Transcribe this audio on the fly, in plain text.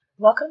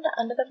Welcome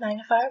to Under the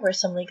Magnifier, where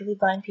some legally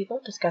blind people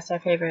discuss their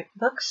favorite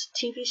books,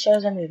 TV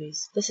shows, and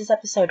movies. This is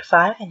episode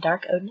 5, and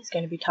Darkoden is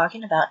going to be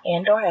talking about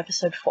Andor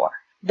episode 4.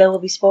 There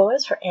will be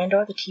spoilers for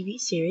Andor the TV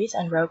series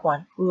and Rogue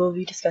One. We will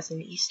be discussing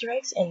the Easter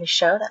eggs in the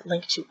show that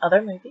link to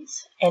other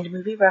movies, and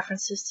movie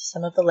references to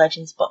some of the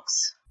Legends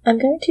books. I'm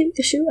going to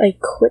issue a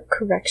quick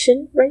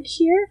correction right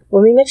here.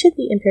 When we mentioned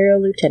the Imperial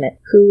Lieutenant,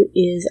 who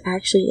is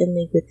actually in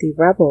league with the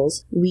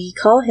Rebels, we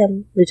call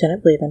him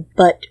Lieutenant Bleeven,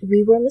 but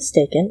we were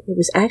mistaken. It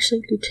was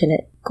actually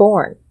Lieutenant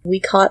Gorn.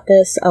 We caught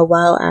this a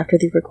while after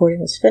the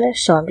recording was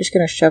finished, so I'm just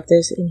going to shove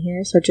this in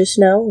here. So just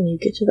know when you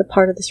get to the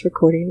part of this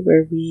recording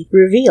where we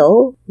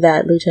reveal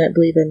that Lieutenant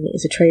Bleeven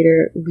is a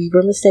traitor, we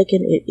were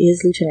mistaken. It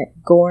is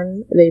Lieutenant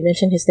Gorn. They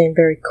mentioned his name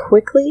very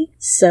quickly,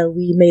 so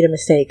we made a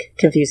mistake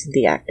confusing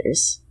the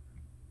actors.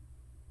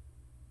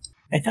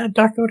 I thought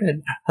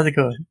Darkoden. How's it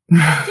going?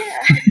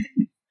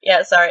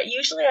 Yeah, sorry.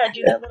 Usually I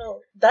do that little...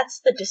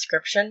 That's the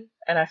description,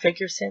 and I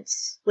figure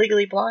since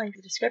Legally Blind,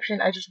 the description,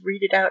 I just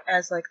read it out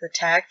as, like, the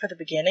tag for the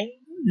beginning.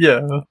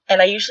 Yeah.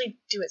 And I usually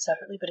do it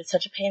separately, but it's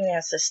such a pain in the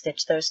ass to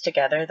stitch those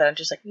together that I'm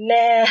just like,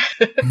 nah.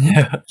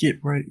 Yeah, get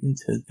right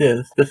into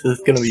this. This is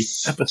going to be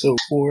episode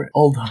 4,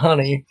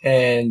 Aldhani,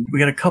 and we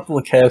got a couple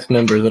of cast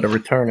members that are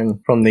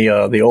returning from the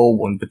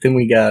old one, but then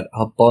we got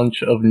a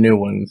bunch of new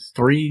ones.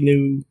 3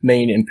 new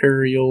main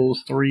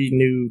Imperials, 3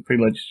 new,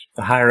 pretty much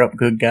the higher up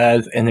good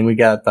guys, and then we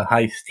got the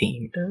heist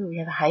team. Ooh, we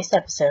have a heist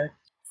episode.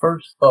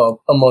 First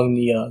up, among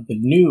the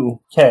new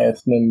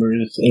cast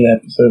members in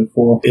episode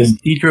 4 is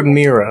Deidre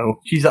Miro.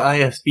 She's an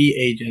ISB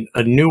agent,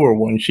 a newer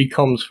one. She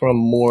comes from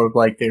more of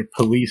like their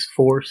police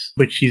force,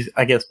 but she's,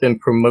 I guess, been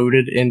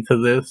promoted into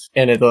this,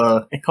 and it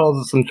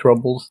causes some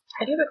troubles.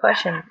 I do have a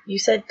question. You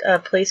said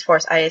police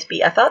force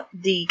ISB. I thought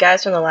the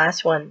guys from the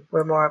last one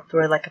were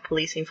like a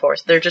policing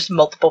force. They're just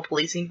multiple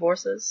policing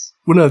forces?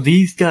 Well, no,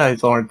 these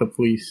guys aren't the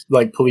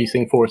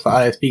policing force, the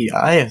ISB.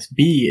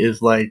 ISB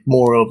is like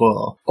more of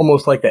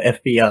almost like the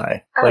FBI.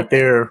 Oh. Like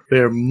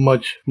they're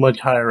much,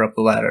 much higher up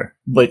the ladder.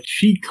 But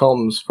she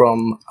comes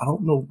from, I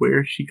don't know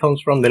where she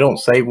comes from. They don't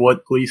say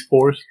what police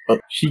force, but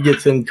she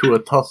gets into a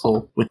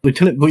tussle with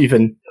Lieutenant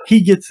Bleeven.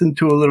 He gets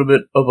into a little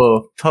bit of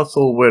a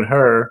tussle with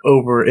her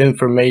over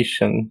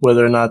information,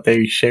 whether or not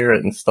they share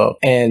it and stuff.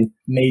 And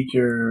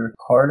Major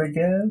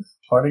Partagas?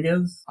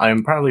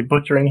 I'm probably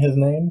butchering his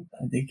name.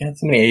 They got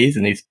so many A's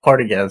in these.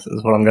 Partagas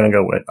is what I'm going to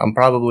go with. I'm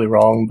probably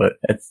wrong, but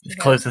it's as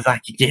close as I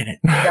can get it.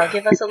 Y'all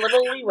give us a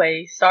little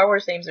leeway. Star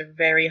Wars names are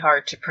very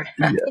hard to pronounce.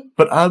 Yeah.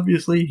 But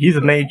obviously, he's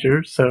a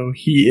major, so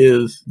he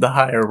is the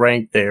higher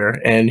rank there,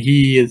 and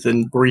he is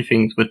in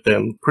briefings with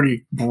them.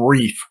 Pretty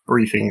brief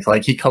briefings.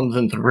 Like, he comes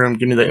into the room,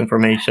 give me the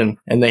information,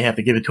 and they have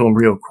to give it to him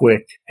real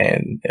quick.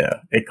 And yeah,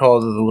 it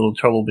causes a little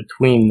trouble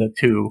between the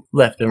two,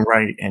 left and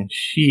right, and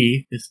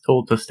she is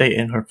told to stay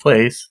in her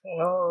place.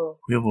 Oh.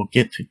 We will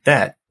get to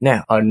that.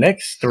 Now, our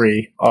next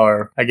 3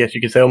 are, I guess you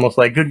could say, almost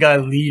like good guy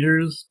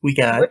leaders. We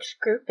got... Which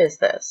group is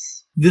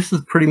this? This is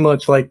pretty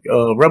much like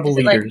rebel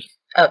leaders.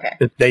 Okay.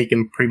 That they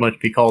can pretty much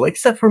be called,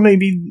 except for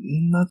maybe,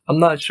 I'm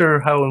not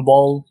sure how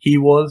involved he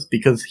was,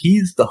 because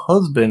he's the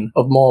husband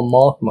of Mon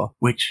Mothma,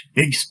 which,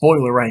 big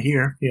spoiler right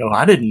here,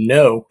 I didn't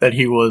know that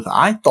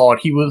I thought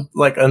he was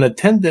like an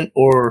attendant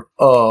or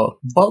a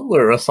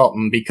butler or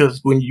something,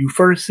 because when you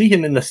first see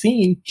him in the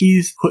scene,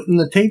 he's putting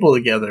the table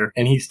together,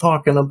 and he's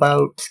talking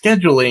about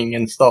scheduling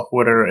and stuff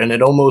with her, and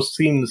it almost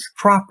seems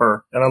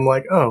proper, and I'm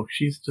like, oh,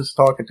 she's just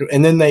talking to,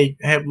 and then they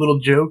have little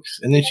jokes,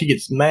 and then she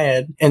gets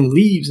mad and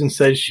leaves and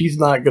says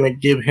she's not going to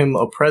give him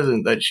a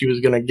present that she was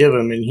going to give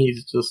him, and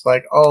he's just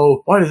like,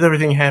 oh, why does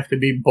everything have to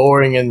be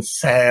boring and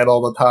sad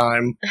all the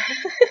time?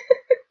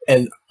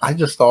 And I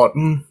just thought,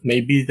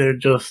 maybe they're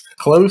just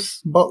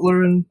close,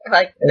 butler and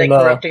like they grew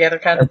up together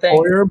kind of thing.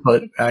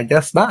 But I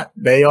guess not.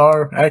 They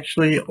are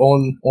actually,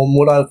 on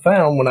what I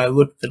found when I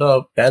looked it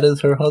up, that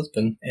is her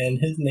husband, and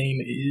his name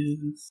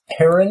is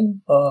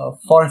Perrin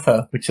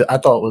Fartha, which I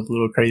thought was a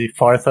little crazy.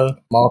 Fartha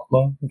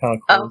Mothma, kind of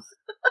close.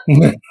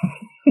 Oh.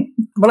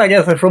 But I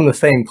guess they're from the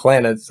same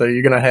planet, so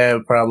you're going to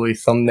have probably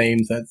some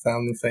names that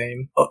sound the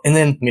same. Oh, and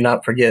then, let me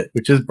not forget,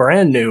 which is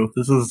brand new,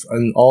 this is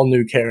an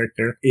all-new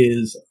character,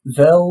 is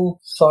Vel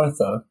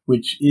Sartha,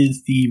 which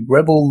is the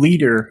rebel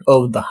leader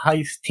of the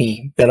heist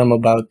team that I'm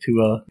about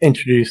to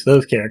introduce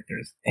those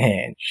characters.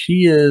 And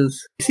she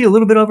is... You see a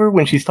little bit of her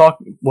when she's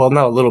talking... Well,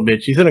 not a little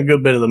bit. She's in a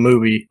good bit of the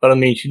movie, but I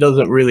mean, she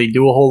doesn't really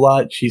do a whole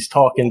lot. She's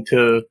talking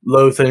to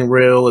Loth and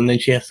Rill, and then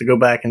she has to go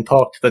back and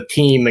talk to the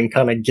team and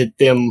kind of get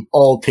them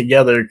all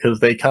together, because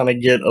they kind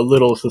of get a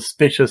little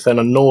suspicious and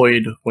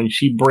annoyed when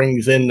she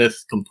brings in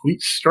this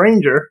complete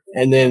stranger,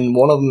 and then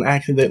one of them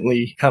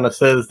accidentally kind of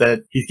says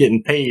that he's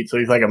getting paid, so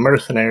he's like a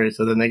mercenary,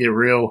 so then they get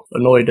real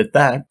annoyed at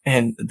that.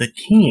 And the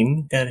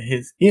team that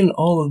is in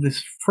all of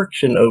this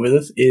friction over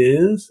this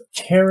is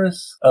Karis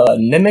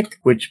Nemik,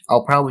 which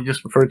I'll probably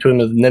just refer to him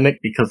as Nemik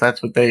because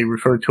that's what they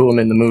refer to him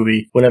in the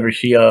movie whenever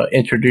she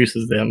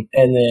introduces them.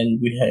 And then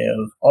we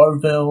have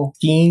Arvel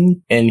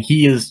Skeen, and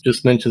he is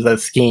just mentioned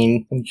as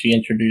Skeen when she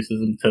introduces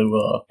him to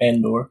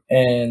Andor.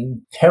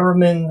 And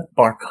Terramin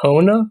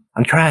Barcona,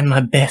 I'm trying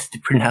my best to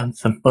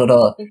pronounce them. But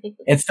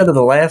instead of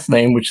the last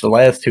name, which the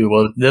last two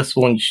was, this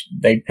one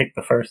they picked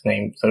the first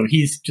name. So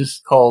he's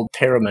just called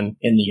Terraman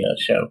in the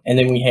show. And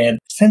then we had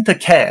Senta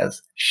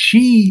Kaz.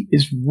 She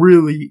is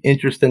really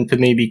interesting to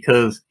me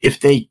because if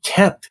they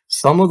kept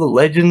some of the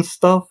Legends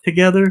stuff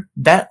together,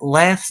 that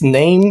last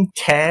name,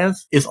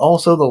 Kaz, is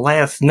also the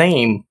last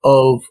name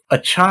of a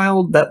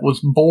child that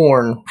was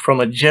born from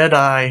a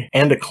Jedi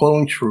and a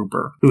clone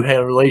trooper who had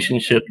a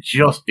relationship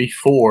just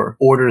before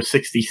Order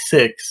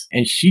 66,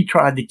 and she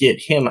tried to get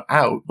him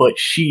out, but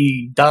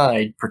she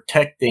died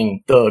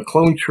protecting the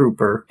clone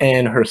trooper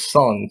and her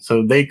son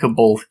so they could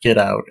both get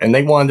out, and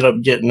they wound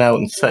up getting out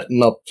and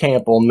setting up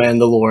camp on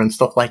Mandalore and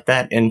stuff like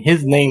that, and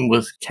his name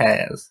was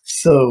Kaz.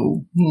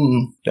 So,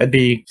 that'd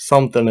be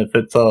something if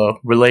it's a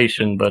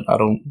relation, but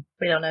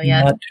we don't know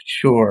yet. Not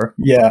sure.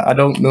 Yeah, I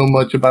don't know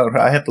much about her.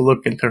 I have to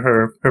look into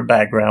her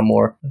background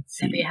more. Let's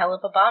see. That'd be a hell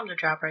of a bomb to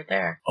drop right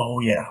there. Oh,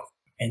 yeah.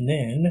 And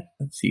then,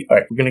 let's see. All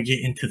right, we're going to get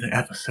into the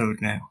episode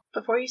now.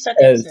 Before you start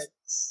the episode,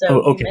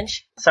 so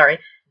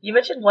you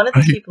mentioned one of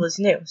these people is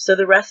new. So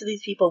the rest of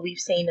these people we've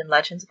seen in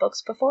Legends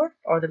books before?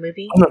 Or the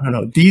movie? Oh,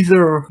 no. These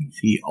are,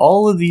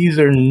 all of these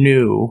are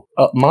new.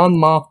 Mon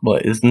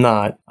Mothma is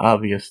not,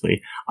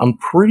 obviously. I'm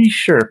pretty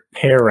sure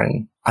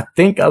Perrin. I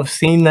think I've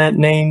seen that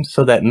name,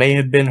 so that may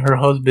have been her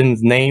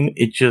husband's name.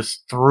 It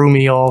just threw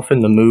me off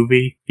in the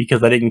movie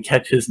because I didn't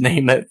catch his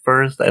name at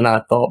first, and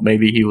I thought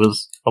maybe he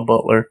was a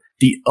butler.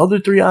 The other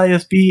 3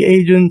 ISB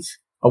agents,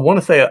 I want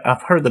to say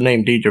I've heard the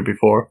name Deidre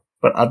before,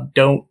 but I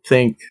don't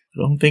think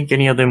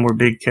any of them were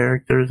big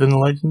characters in the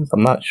Legends.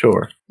 I'm not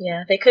sure.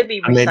 Yeah, they could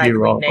be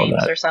recycling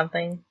names or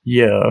something.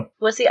 Yeah.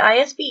 Was the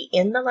ISB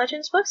in the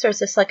Legends books, or is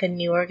this like a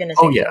new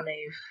organization? Oh, yeah.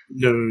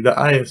 No, the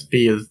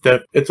ISB is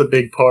it's a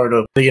big part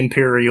of the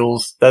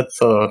Imperials. That's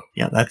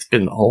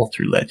been all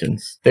through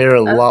Legends. They're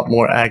a lot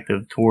more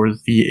active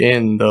towards the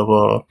end of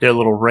their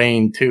little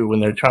reign too, when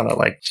they're trying to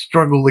like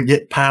struggle to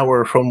get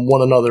power from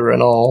one another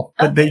and all.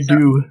 But they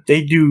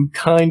do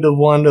kind of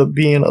wind up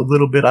being a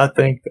little bit, I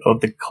think,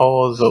 of the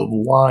cause of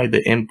why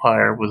the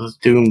Empire was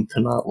doomed to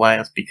not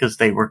last, because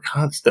they were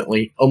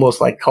constantly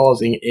almost like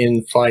causing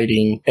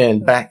infighting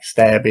and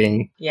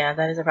backstabbing. Yeah,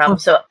 that is a problem.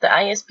 So the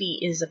ISB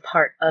is a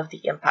part of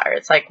the Empire.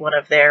 It's like one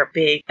of their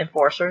big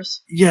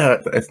enforcers. Yeah,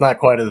 it's not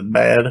quite as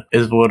bad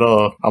as what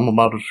I'm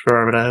about to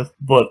describe it as.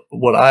 But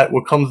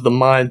what comes to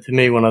mind to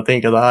me when I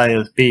think of the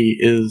ISB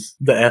is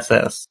the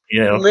SS.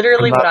 You know,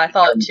 literally what I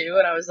thought too,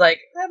 and I was like,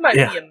 that might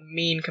be a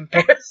mean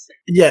comparison.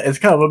 Yeah, it's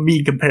kind of a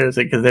mean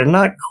comparison because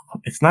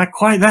it's not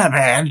quite that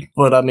bad,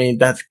 but I mean,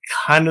 that's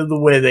kind of the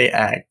way they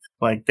act.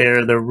 Like,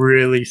 they're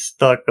really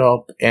stuck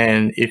up,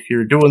 and if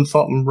you're doing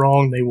something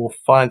wrong, they will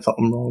find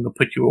something wrong to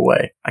put you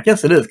away. I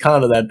guess it is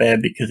kind of that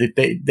bad, because if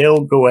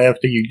they'll go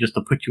after you just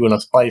to put you in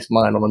a spice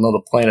mine on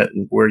another planet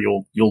where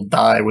you'll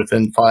die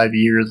within 5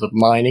 years of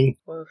mining.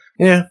 Oof.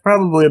 Yeah,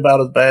 probably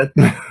about as bad.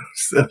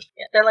 So,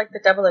 yeah, they're like the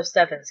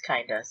 007s,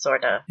 kinda,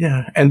 sorta.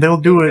 Yeah, and they'll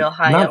do it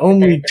not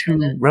only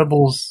to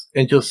rebels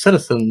and just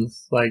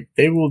citizens, like,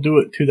 they will do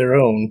it to their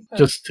own,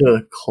 just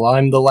to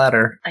climb the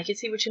ladder. I can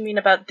see what you mean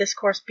about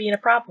discourse being a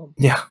problem.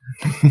 Yeah.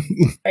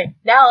 Right,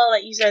 now I'll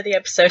let you start the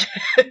episode.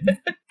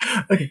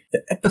 Okay,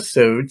 the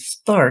episode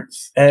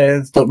starts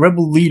as the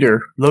rebel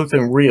leader,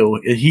 Lothan Real,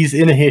 he's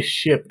in his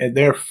ship and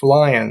they're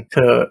flying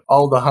to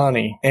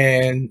Aldhani,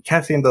 and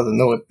Cassian doesn't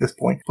know at this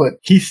point, but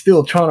he's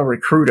still trying to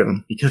recruit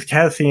him because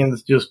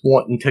Cassian's just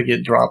wanting to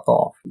get dropped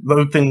off.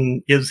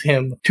 Lothan gives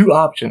him 2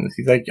 options.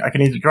 He's like, I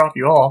can either drop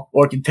you off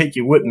or I can take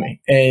you with me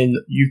and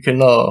you can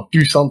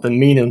do something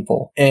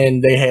meaningful.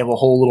 And they have a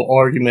whole little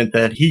argument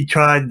that he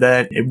tried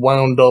that. It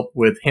wound up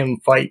with him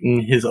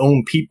fighting his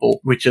own people,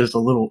 which is a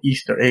little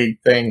Easter egg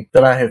thing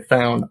that I have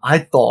found. I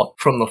thought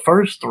from the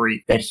first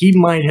 3 that he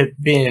might have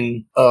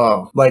been,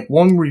 like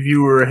one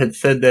reviewer had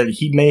said that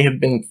he may have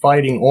been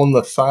fighting on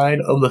the side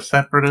of the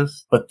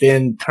Separatists, but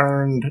then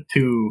turned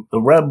to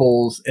the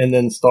rebels and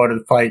then started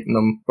fighting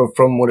them. But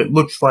from what it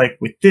looks like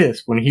with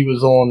this, when he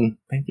was on,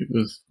 I think it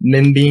was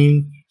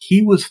Mimbine,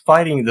 he was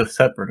fighting the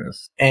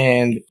Separatists,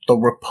 and the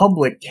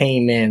Republic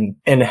came in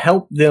and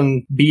helped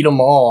them beat them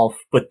off,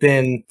 but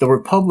then the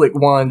Republic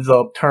winds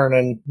up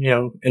turning,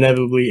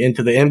 inevitably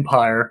into the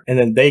Empire, and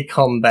then they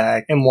come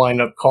back and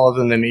wind up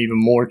causing them even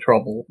more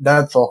trouble.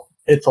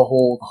 It's a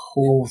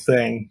whole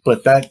thing,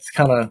 but that's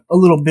kind of a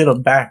little bit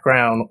of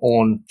background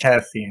on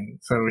Cassian.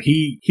 So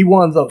he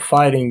winds up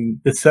fighting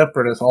the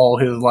Separatists all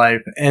his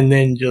life, and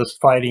then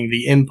just fighting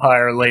the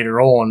Empire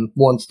later on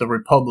once the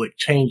Republic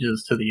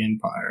changes to the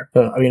Empire.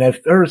 So, I mean,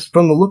 at first,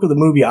 from the look of the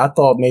movie, I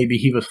thought maybe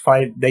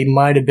they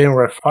might have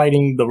been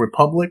fighting the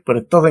Republic, but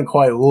it doesn't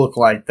quite look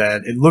like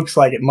that. It looks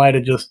like it might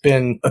have just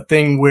been a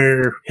thing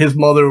where his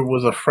mother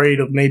was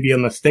afraid of maybe a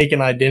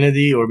mistaken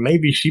identity, or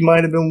maybe she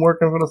might have been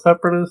working for the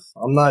Separatists.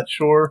 I'm not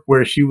sure,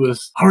 where she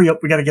was, hurry up,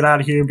 we gotta get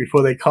out of here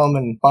before they come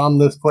and bomb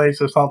this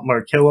place or something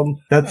or kill them.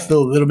 That's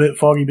still a little bit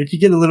foggy, but you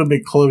get a little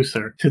bit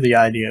closer to the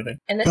idea of it.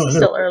 And this is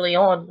still early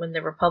on when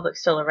the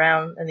Republic's still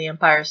around and the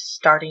Empire's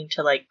starting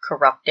to like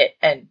corrupt it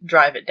and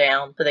drive it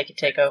down so they can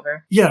take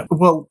over. Yeah,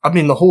 well, I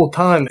mean, the whole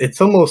time,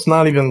 it's almost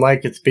not even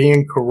like it's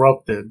being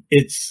corrupted.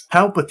 It's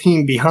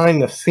Palpatine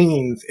behind the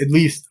scenes, at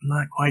least I'm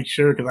not quite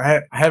sure because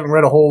I haven't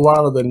read a whole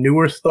lot of the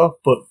newer stuff,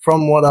 but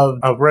from what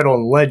I've read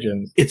on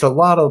Legends, it's a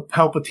lot of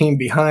Palpatine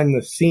behind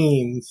the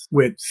scenes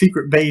with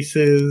secret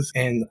bases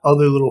and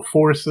other little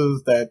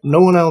forces that no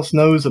one else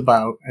knows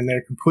about, and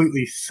they're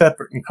completely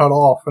separate and cut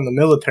off from the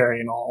military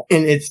and all.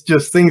 And it's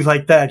just things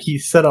like that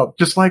he's set up,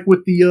 just like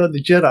with the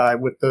Jedi,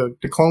 with the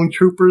clone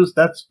troopers.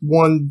 That's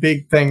one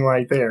big thing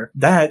right there.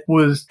 That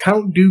was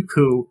Count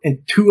Dooku and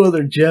 2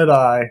 other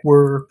Jedi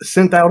were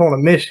sent out on a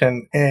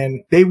mission,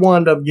 and they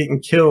wound up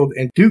getting killed,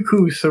 and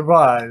Dooku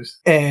survives,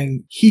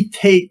 and he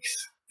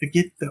takes,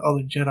 forget the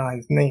other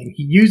Jedi's name.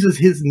 He uses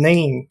his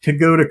name to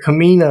go to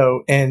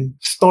Kamino and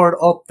start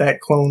up that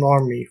clone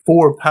army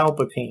for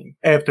Palpatine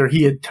after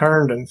he had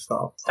turned and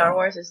stuff. Star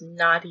Wars is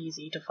not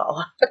easy to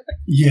follow.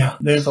 Yeah,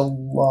 there's a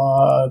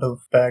lot of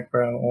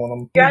background on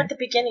him. You're at the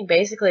beginning,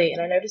 basically,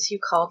 and I noticed you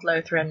called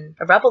Lothran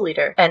a rebel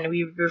leader, and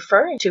we were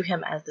referring to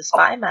him as the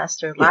Spy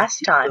Master last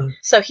time.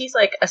 So he's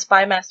like a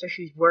Spy Master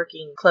who's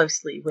working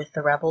closely with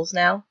the rebels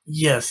now?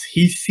 Yes,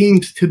 he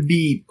seems to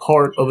be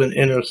part of an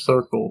inner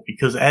circle,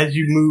 because as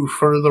you move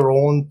further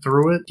on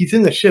through it, he's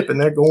in the ship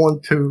and they're going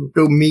to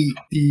go meet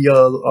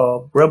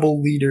the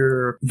rebel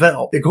leader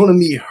Vel. They're going to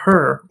meet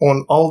her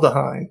on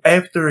Aldhani.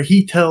 After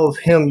he tells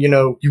him, you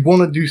know, you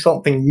want to do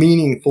something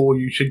meaningful,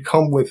 you should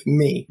come with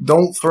me.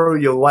 Don't throw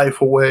your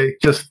life away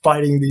just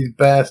fighting these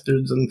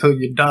bastards until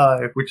you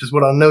die, which is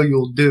what I know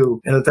you'll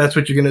do. And if that's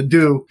what you're going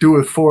to do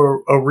it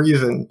for a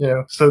reason, you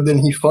know. So then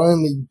he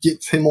finally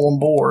gets him on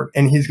board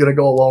and he's going to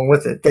go along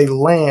with it. They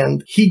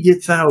land, he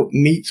gets out,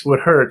 meets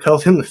with her,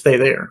 tells him to stay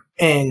there.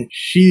 And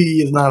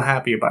she is not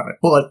happy about it.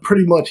 But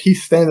pretty much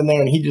he's standing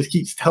there and he just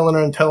keeps telling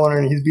her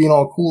and he's being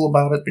all cool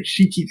about it. But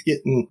she keeps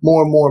getting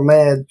more and more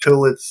mad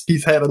till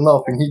he's had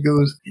enough. And he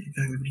goes,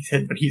 exactly what he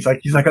said, but he's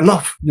like,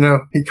 enough. You know,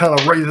 he kind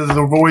of raises his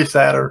voice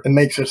at her and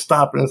makes her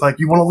stop. And it's like,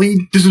 you want to lead?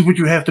 This is what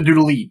you have to do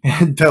to lead.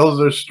 And tells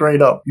her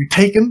straight up, you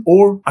take him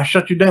or I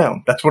shut you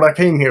down. That's what I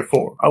came here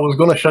for. I was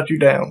going to shut you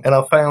down and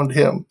I found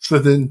him. So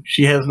then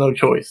she has no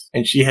choice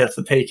and she has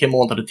to take him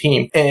onto the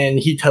team. And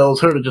he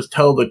tells her to just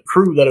tell the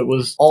crew that it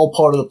was all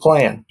part of the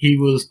plan. He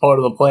was part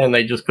of the plan.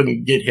 They just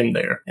couldn't get him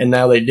there. And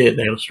now they did.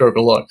 They had a stroke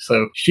of luck.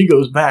 So she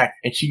goes back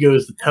and she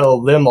goes to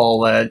tell them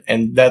all that.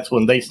 And that's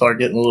when they start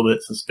getting a little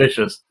bit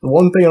suspicious. The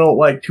one thing I don't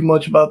like too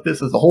much about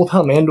this is the whole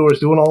time Andor is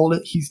doing all of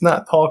it, he's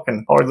not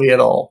talking hardly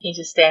at all. He's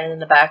just standing in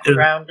the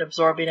background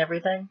absorbing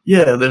everything?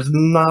 Yeah, there's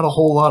not a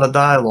whole lot of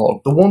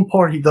dialogue. The one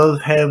part he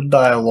does have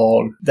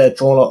dialogue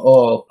that's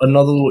on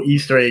another little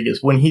Easter egg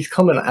is when he's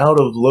coming out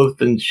of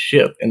Lothan's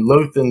ship and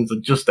Lothan's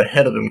just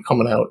ahead of him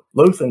coming out.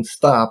 Lothan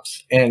stops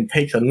and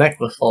takes a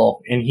necklace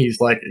off and he's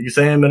like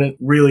examining it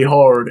really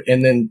hard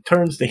and then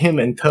turns to him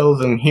and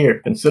tells him,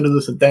 here, consider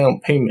this a down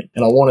payment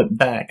and I want it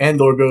back.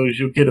 Andor goes,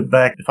 you'll get it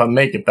back if I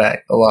make it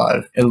back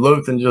alive. And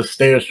Lothan just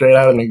stares straight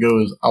at him and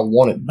goes, I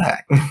want it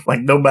back.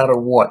 Like no matter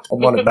what, I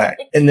want it back.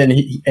 And then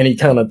he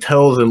kind of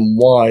tells him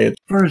why.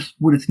 First,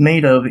 what it's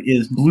made of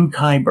is blue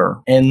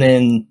kyber and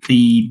then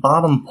the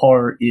bottom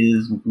part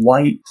is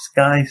white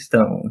sky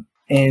stone.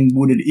 And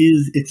what it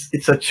is,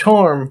 it's a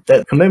charm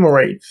that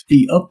commemorates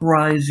the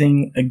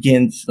uprising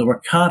against the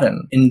Rakatan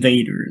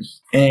invaders.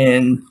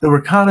 And the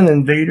Rakatan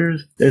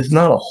invaders, there's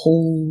not a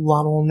whole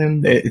lot on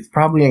them. It's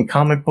probably in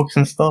comic books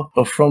and stuff,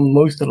 but from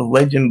most of the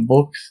legend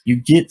books, you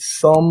get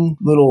some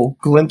little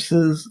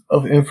glimpses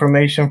of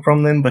information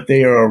from them, but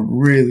they are a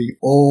really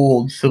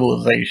old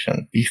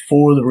civilization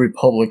before the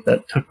Republic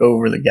that took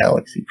over the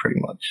galaxy pretty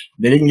much.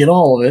 They didn't get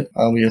all of it,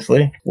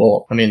 obviously.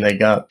 Well, I mean, they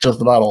got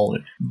just about all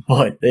of it,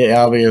 but they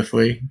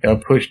obviously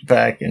got pushed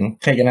back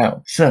and taken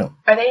out. So,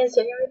 are they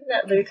insinuating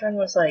that Lothran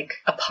was like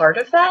a part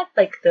of that?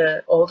 Like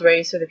the old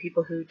race or the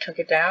people who took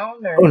it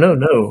down? Or? Oh,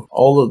 no.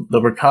 All of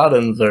the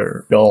Rakatans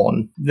are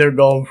gone. They're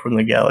gone from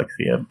the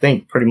galaxy, I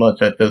think, pretty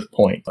much at this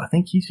point. I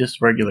think he's just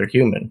a regular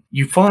human.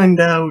 You find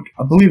out,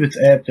 I believe it's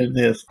after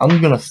this,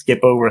 I'm gonna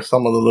skip over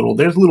some of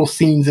there's little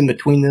scenes in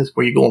between this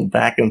where you're going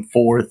back and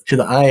forth to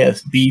the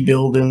ISB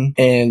building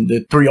and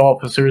the 3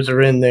 officers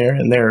are in there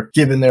and they're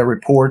giving their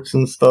reports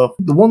and stuff.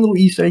 The one little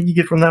Easter egg you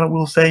get from that, I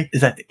will say,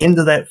 is at the end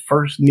of that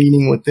first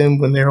meeting with them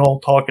when they're all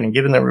talking and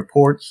giving their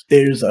reports,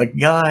 there's a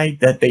guy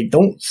that they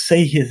don't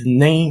say his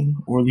name,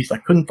 or at least I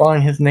couldn't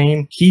find his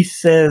name. He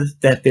says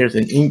that there's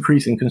an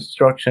increase in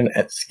construction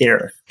at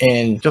Scarif.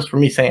 And just for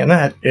me saying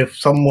that, if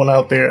someone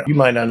out there, you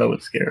might not know what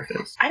Scarif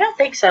is. I don't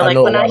think so. Like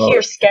when I hear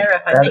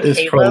Scarif, I think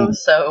Halo,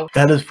 so...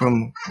 That is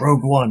from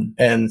Rogue One.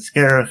 And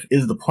Scarif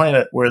is the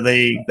planet where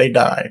they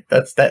die.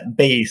 That's that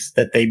base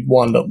that they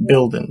wound up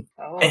building.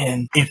 Oh.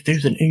 And if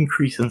there's an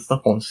increase in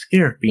stuff on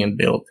Scarif being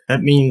built,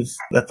 that means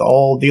that's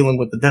all dealing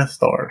with the Death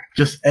Star.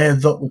 Just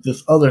adds up with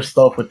this other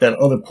stuff with that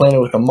other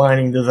planet with a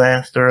mining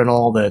disaster and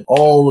all that.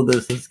 All of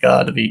this has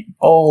got to be,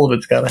 all of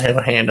it's got to have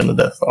a hand in the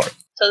Death Star.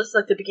 So this is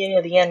like the beginning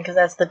of the end because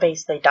that's the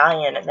base they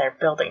die in and they're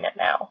building it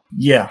now.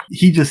 Yeah,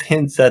 he just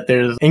hints that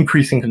there's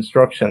increasing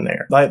construction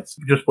there. That's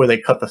just where they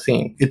cut the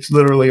scene. It's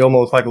literally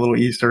almost like a little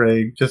Easter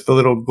egg, just a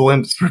little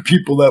glimpse for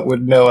people that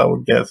would know, I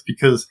would guess,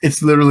 because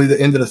it's literally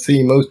the end of the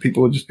scene. Most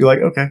people would just be like,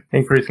 okay,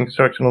 increasing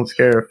construction on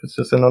Scarif. It's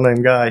just an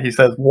unnamed guy. He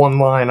says one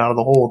line out of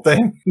the whole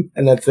thing,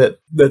 and that's it.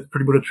 That's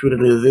pretty much what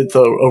it is. It's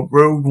a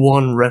Rogue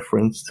One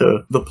reference to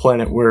the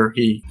planet where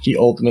he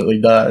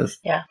ultimately dies.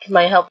 Yeah, it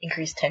might help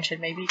increase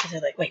tension maybe because they're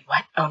like, wait,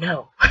 what? Oh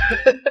no.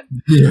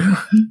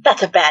 Yeah.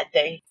 That's a bad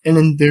thing. And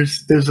then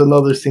there's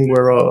another scene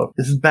where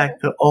this is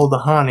back to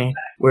Aldhani,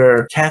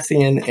 where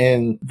Cassian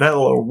and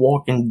Vel are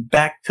walking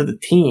back to the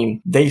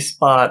team. They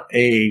spot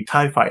a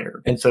TIE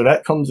fighter. And so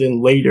that comes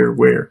in later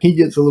where he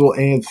gets a little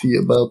antsy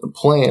about the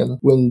plan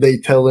when they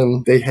tell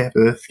him they have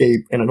to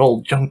escape in an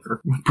old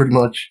junker, pretty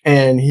much.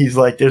 And he's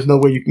like, there's no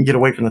way you can get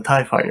away from the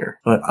TIE fighter.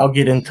 But I'll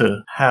get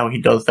into how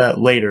he does that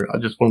later. I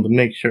just wanted to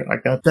make sure I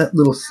got that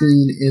little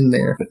scene in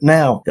there. But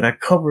now that I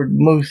covered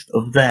most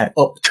of that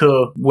up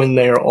to when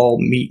they're all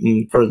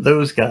meeting for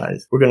those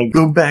guys, we're going to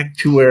go back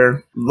to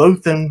where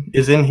Lothan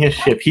is in his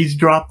ship. He's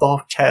dropped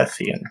off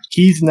Cassian.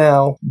 He's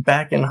now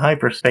back in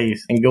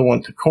hyperspace and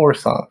going to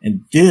Coruscant.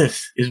 And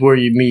this is where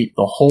you meet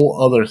the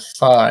whole other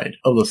side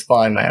of the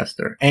Spy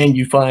Master. And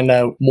you find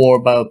out more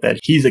about that.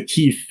 He's a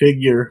key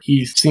figure.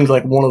 He seems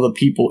like one of the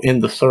people in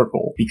the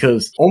circle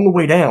because on the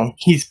way down,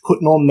 he's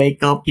putting on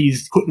makeup.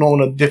 He's putting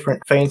on a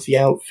different fancy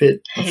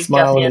outfit, and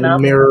smiling in the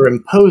mirror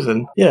and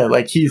posing. Yeah,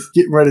 like he's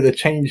getting ready to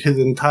change his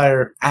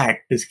entire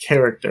act, his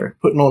character,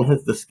 putting on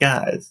his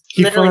disguise.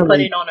 Literally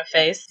putting on a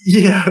face.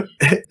 Yeah.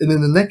 And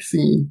in the next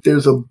scene,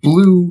 there's a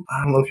blue,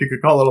 I don't know if you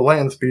could call it a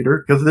land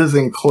speeder, because it is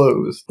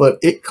enclosed, but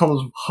it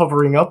comes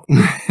hovering up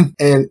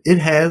and it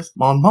has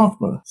Mon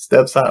Mothma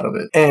steps out of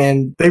it.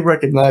 And they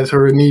recognize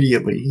her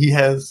immediately. He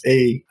has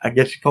I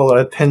guess you call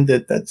it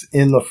attendant that's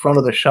in the front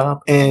of the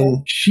shop,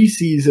 and she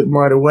sees him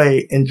right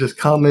away and just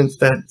comments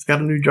that it's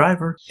got a new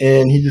driver.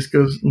 And he just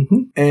goes,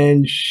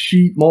 And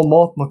Mon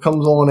Mothma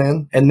comes on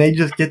in, and they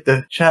just get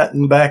to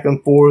chatting back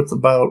and forth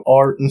about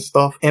art and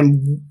stuff.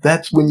 And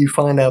that's when you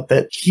find out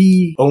that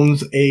he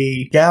owns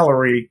a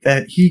gallery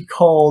that he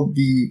called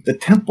the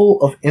Temple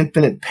of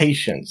Infinite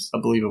Patience, I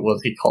believe it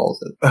was he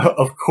calls it,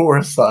 of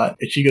Coruscant.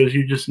 And she goes,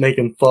 you're just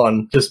making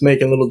fun, just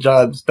making little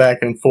jibes back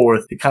and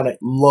forth to kind of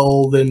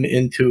lull them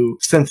into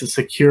sense of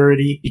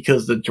security,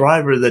 because the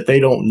driver that they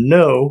don't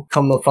know,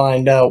 come to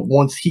find out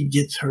once he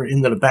gets her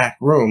into the back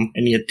room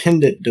and the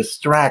attendant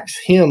distracts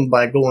him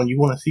by going, you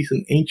want to see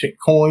some ancient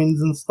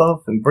coins and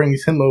stuff, and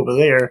brings him over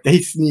there. They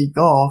sneak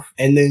off,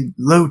 and then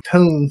low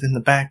tones in the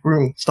back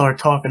room start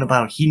talking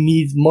about he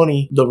needs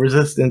money. The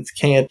Resistance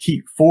can't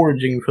keep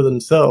foraging for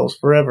themselves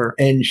forever.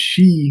 And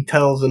she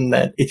tells him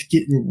that it's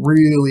getting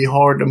really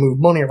hard to move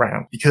money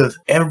around because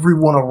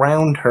everyone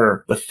around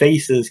her, the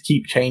faces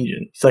keep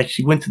changing. It's like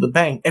she went to the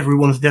bank,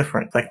 everyone's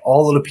different. It's like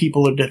all of the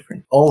people are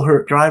different. All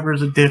her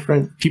drivers are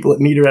different. People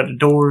that meet her at the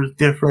door is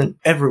different.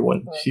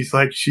 Everyone. She's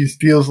like, she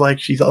feels like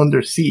she's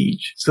under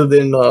siege. So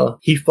then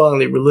he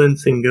finally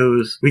relents and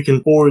goes, we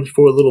can forage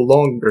for a little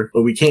longer,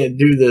 but we can't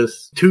do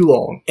this too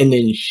long. And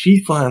then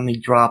she finally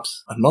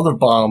drops another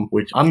bomb,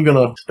 which I'm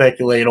gonna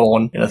speculate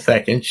on in a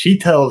second. She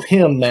tells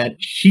him that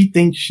she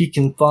thinks she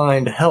can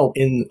find help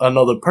in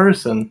another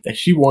person that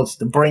she wants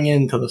to bring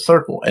into the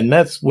circle. And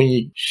that's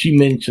when she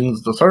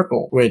mentions the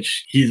circle,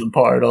 which he's a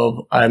part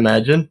of, I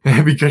imagine,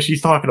 because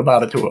she's talking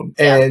about it to him.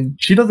 And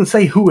she doesn't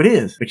say who it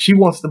is, but she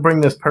wants to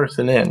bring this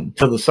person in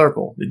to the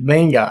circle, the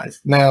main guys.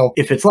 Now,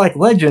 if it's like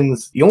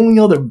Legends, the only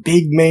other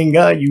big main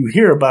guy you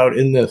hear about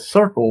in this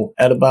circle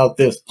at about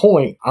this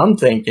point, I'm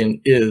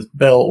thinking, is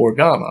Bail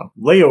Organa,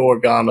 Leia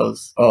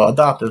Organa's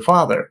adopted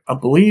father. I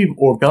believe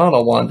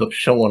Organa winds up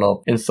showing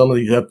up in some of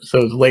these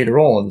episodes later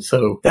on,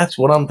 so that's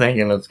what I'm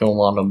thinking it's going to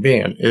wind up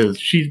being, is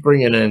she's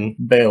bringing in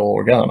Bail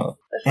Organa.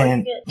 Before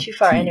you get too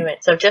far into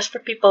it, so just for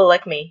people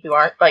like me who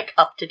aren't like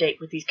up to date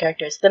with these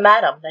characters, the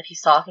madam that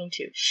he's talking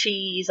to,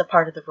 she's a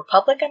part of the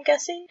Republic, I'm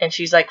guessing, and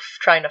she's like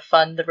trying to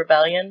fund the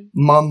rebellion.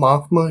 Mon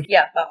Mothma?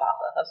 Yeah, Mon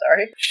Mothma, I'm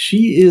sorry.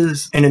 She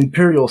is an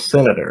imperial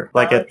senator.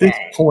 Like at this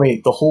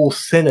point, the whole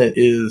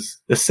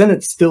the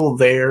Senate's still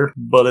there,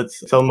 but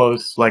it's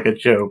almost like a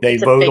joke. They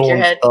vote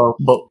on stuff,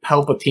 but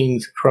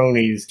Palpatine's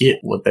cronies get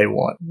what they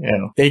want. You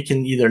know, they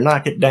can either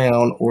knock it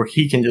down or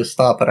he can just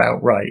stop it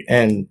outright.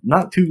 And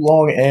not too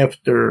long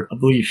after after, I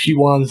believe she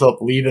winds up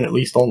leaving, at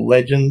least on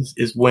Legends,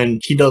 is when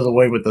he does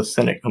away with the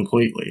Senate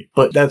completely.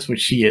 But that's what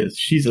she is.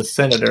 She's a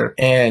senator,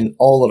 and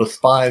all of the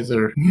spies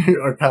are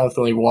are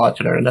constantly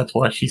watching her, and that's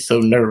why she's so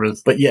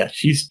nervous. But yeah,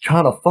 she's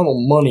trying to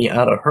funnel money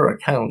out of her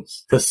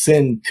accounts to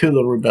send to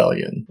the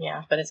rebellion.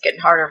 Yeah, but it's getting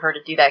harder for her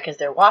to do that because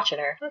they're watching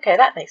her. Okay,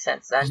 that makes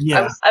sense then.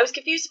 Yeah. I was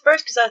confused at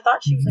first because I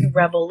thought she was like a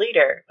rebel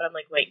leader, but I'm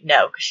like, wait,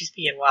 no, because she's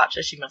being watched,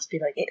 so she must be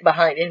like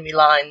behind enemy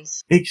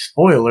lines. Big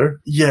spoiler.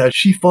 Yeah,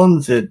 she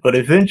funds it, but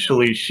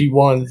eventually she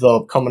winds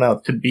up coming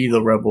out to be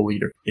the rebel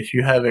leader. If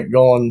you haven't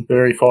gone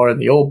very far in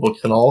the old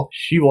books and all,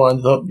 she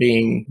winds up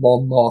being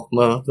Mon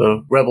Mothma,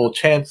 the rebel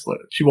chancellor.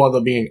 She winds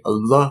up being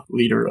the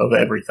leader of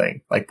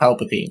everything, like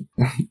Palpatine.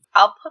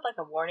 I'll put like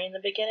a warning in the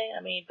beginning.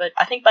 I mean, but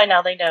I think by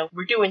now they know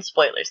we're doing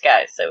spoilers,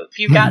 guys. So if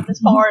you've gotten this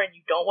far and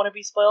you don't want to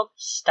be spoiled,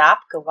 stop,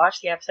 go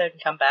watch the episode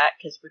and come back,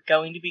 because we're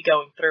going to be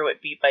going through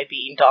it beat by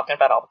beat and talking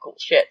about all the cool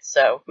shit.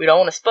 So we don't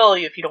want to spoil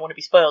you if you don't want to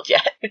be spoiled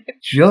yet.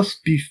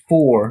 Just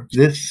before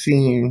this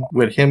scene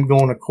with him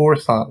going to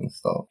Coruscant and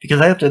stuff,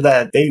 because after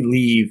that they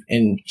leave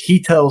and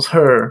he tells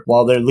her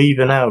while they're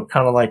leaving out,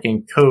 kind of like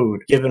in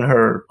code, giving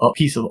her a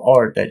piece of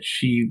art that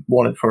she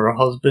wanted for her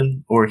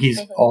husband, or he's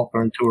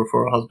offering to her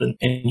for her husband,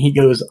 and he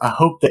goes, I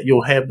hope that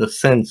you'll have the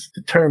sense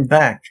to turn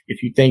back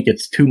if you think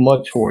it's too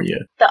much for you.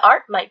 The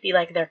art might be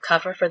like their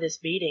cover for this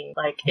meeting.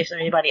 Like, if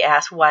anybody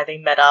asks why they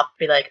met up,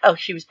 be like, oh,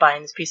 she was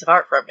buying this piece of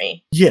art from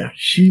me. Yeah,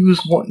 she was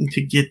wanting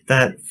to get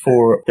that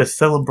for the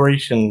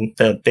celebration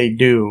that they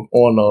do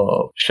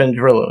on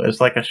Chandrilla. It's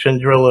like a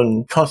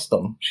Chandrillan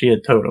custom, she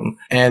had told him.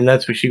 And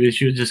that's what she was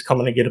just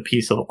coming to get a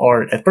piece of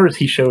art. At first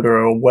he showed her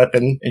a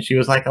weapon and she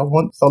was like, I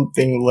want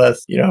something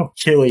less,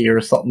 killy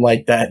or something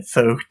like that.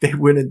 So they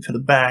went into the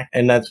back,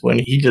 and that's when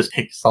he just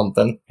picked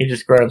something. He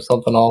just grabbed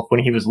something off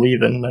when he was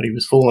leaving that he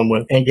was fooling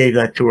with and gave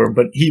that to her.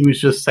 But he was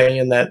just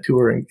saying that to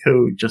her in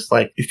code, just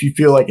like, if you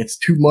feel like it's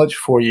too much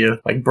for you,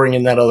 like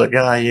bringing that other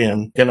guy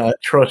in, then I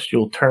trust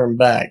you'll turn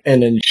back.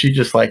 And then she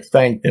just like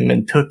thanked him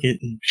and took it,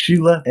 and she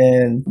left.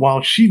 And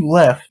while she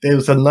left, there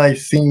was a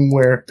nice scene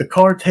where the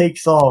car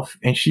takes off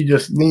and she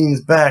just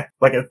leans back.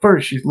 Like at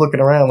first she's looking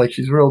around like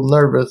she's real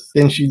nervous.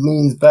 Then she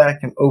leans back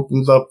and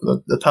opens up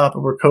the top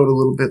of her coat a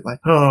little bit, like,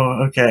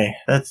 oh, okay,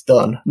 that's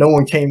done. No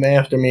one came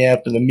after me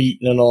after the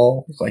meeting and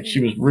all. It's like she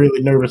was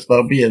really nervous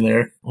about being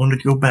there. I wanted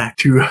to go back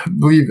to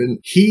believing.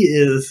 He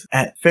is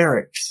at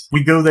Ferrex.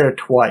 We go there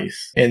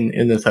twice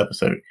in this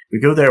episode. We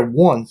go there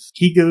once.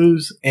 He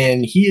goes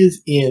and he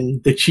is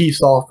in the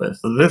chief's office.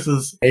 So this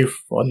is a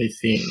funny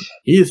scene.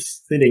 He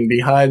is sitting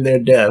behind their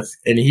desk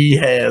and he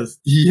has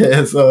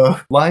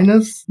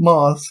Linus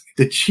Mosk,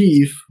 the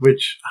chief,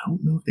 which I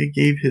don't know if they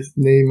gave his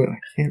name. I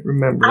can't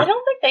remember. I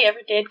don't think they ever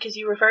did, because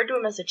you referred to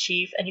him as a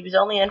chief and he was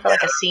only in for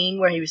like a scene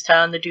where he was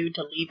telling the dude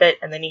to leave it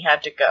and then he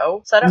had to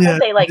go. So I don't know if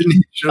they like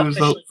he shows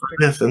up for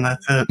this and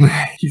that's it.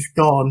 He's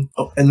gone.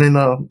 Oh, and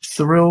then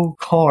Cyril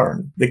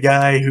Karn, the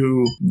guy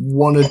who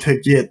wanted to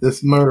get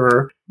this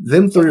murderer.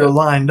 Them three are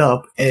lined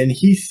up, and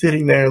he's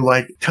sitting there,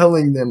 like,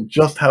 telling them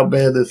just how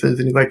bad this is.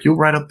 And he's like, you'll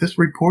write up this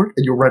report,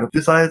 and you'll write up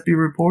this ISB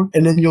report,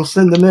 and then you'll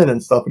send them in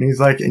and stuff. And he's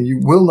like, and you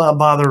will not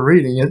bother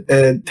reading it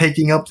and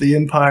taking up the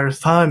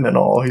Empire's time and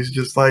all. He's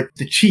just like,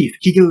 the chief.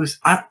 He goes,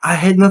 I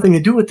had nothing to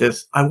do with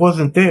this. I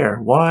wasn't there.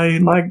 Why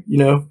am I,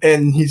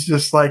 And he's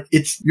just like,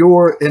 it's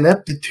your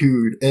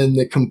ineptitude and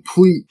the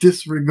complete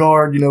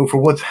disregard, for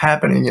what's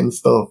happening and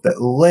stuff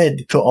that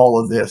led to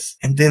all of this.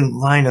 And then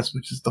Linus,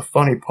 which is the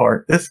funny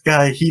part, this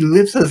guy, he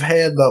lifts his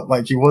hand up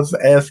like he wants to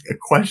ask a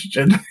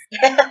question.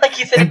 Like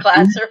he's in a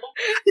classroom.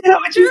 Yeah,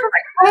 like he's in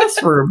a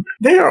classroom.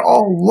 They are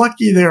all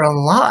lucky they're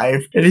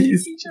alive. And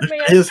he's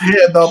his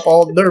hand up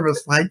all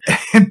nervous, like,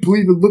 and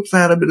Bleeven looks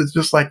at him and is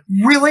just like,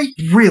 really?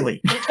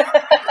 Really?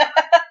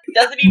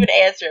 Doesn't even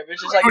answer him.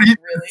 It's just like, really?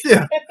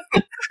 Yeah.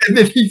 And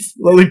then he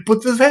slowly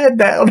puts his head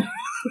down.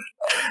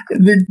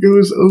 And then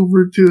goes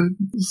over to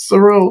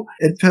Cyril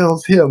and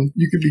tells him,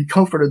 you can be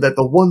comforted that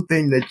the one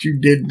thing that you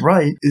did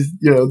right is,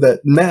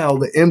 that now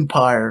the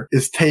Empire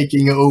is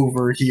taking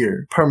over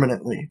here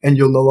permanently and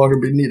you'll no longer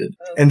be needed.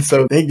 And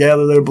so they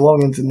gather their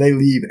belongings and they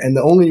leave. And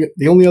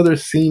the only other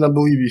scene I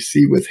believe you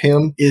see with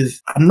him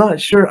is, I'm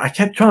not sure, I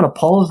kept trying to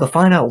pause to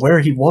find out where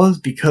he was,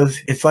 because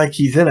it's like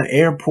he's in an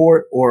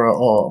airport or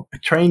a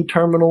train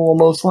terminal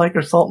almost like,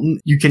 or something.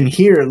 You can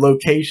hear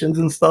locations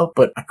and stuff,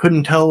 but I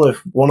couldn't tell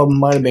if one of them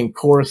might have been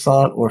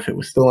Coruscant or if it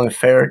was still in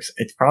Ferrex.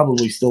 It's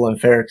probably still in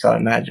Ferrex, I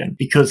imagine,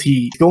 because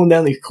he's going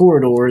down these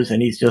corridors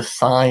and he's just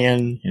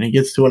sighing, and he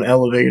gets to an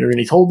elevator and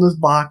he's holding his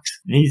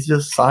box and he's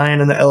just sighing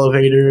in the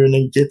elevator, and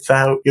then gets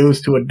out,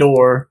 goes to a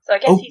door. So I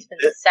guess he's been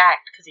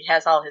sacked because he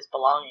has all his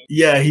belongings.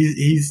 Yeah,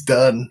 he's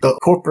done. The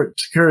corporate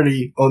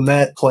security on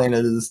that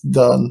planet is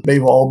done.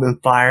 They've all been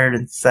fired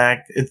and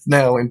sacked. It's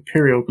now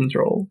Imperial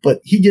control. But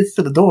he gets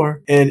to the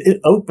door and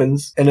it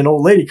opens and an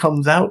old lady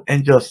comes out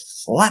and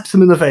just slaps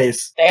him in the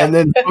face. Damn. And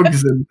then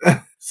hugs him.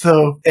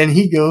 So, and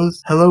he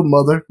goes, hello,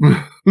 mother.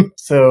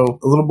 So,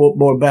 a little bit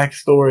more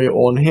backstory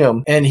on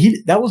him. And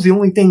that was the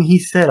only thing he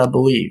said, I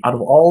believe, out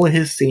of all of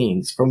his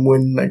scenes, from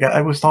when the guy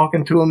was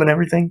talking to him and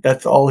everything.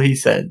 That's all he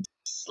said.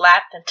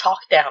 slapped and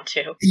talked down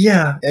to.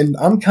 Yeah, and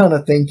I'm kind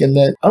of thinking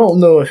that I don't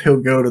know if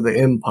he'll go to the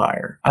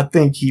Empire. I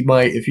think he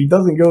might, if he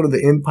doesn't go to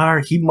the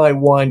Empire, he might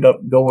wind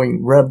up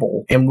going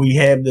Rebel. And we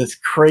have this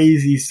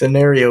crazy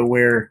scenario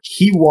where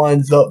he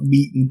winds up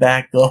meeting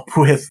back up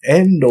with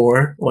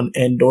Andor on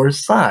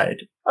Andor's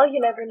side. Oh,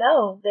 you never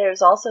know.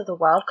 There's also the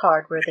wild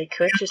card where they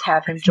could just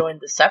have him join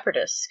the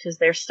Separatists, because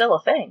they're still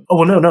a thing. Oh,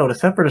 well, no, the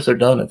Separatists are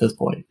done at this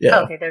point.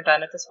 Yeah. Okay, they're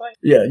done at this point?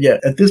 Yeah.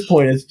 At this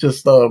point, it's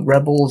just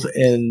Rebels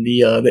and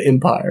the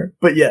Empire.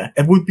 But yeah,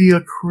 it would be a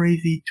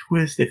crazy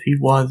twist if he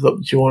winds up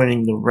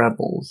joining the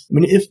Rebels. I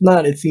mean, if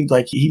not, it seems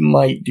like he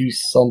might do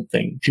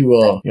something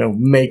to,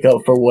 make up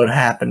for what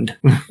happened.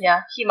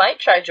 Yeah, he might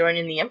try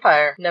joining the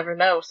Empire. Never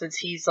know, since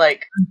he's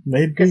like...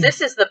 Maybe. Because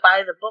this is the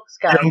by-the-books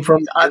guy. He's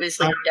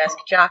obviously a desk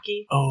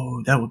jockey.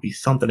 Oh, that would be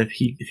something if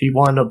he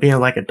wound up being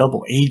like a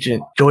double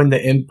agent, join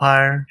the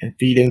Empire and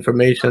feed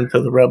information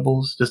to the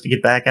Rebels just to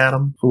get back at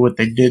him for what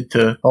they did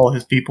to all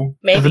his people.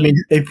 Maybe. 'Cause, I mean,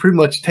 they've pretty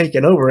much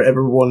taken over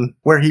everyone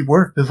where he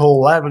worked, his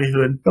whole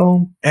livelihood.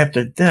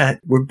 After that,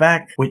 we're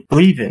back with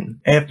Bleevin.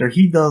 After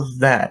he does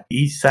that,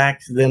 he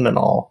sacks them and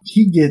all.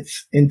 He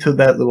gets into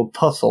that little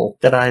tussle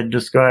that I had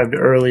described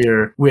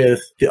earlier with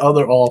the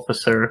other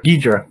officer,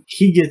 Deidre.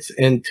 He gets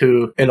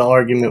into an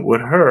argument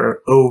with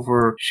her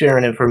over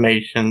sharing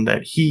information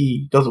that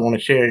he doesn't want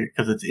to share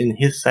because it's in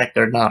his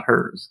sector, not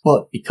hers.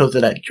 But because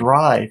of that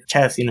drive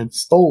Cassian had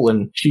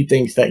stolen, she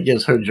thinks that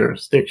gives her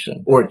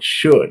jurisdiction, or it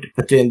should.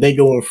 But then they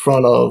go in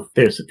front of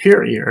their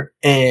superior,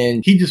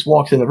 and he just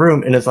walks in the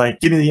room and is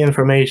like, give me the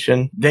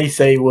information. They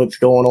say what's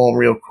going on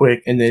real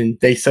quick, and then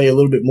they say a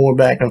little bit more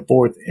back and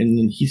forth, and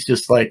then he's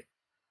just like,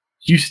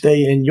 you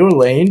stay in your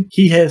lane.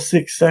 He has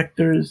 6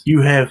 sectors.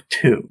 You have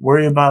 2.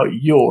 Worry about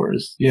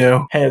yours.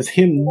 Has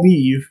him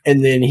leave.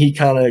 And then he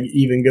kind of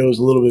even goes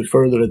a little bit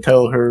further to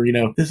tell her,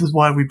 this is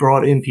why we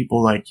brought in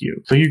people like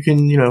you. So you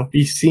can,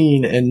 be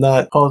seen and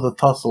not cause a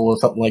tussle or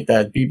something like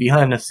that. Be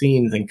behind the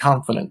scenes and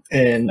confident.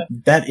 And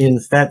that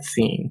ends that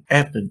scene.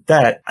 After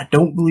that, I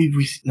don't believe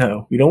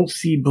we don't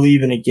see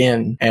Bleevin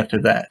again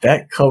after that.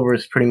 That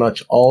covers pretty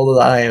much all of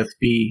the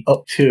ISB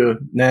up to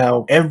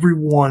now.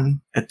 Everyone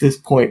at this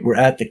point, we're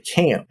at the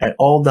camp at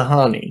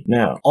Aldhani.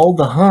 Now,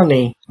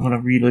 Aldhani, I'm going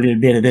to read a little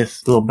bit of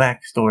this little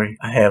backstory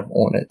I have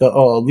on it. The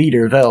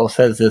leader, Vel,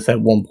 says this at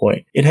one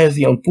point. It has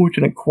the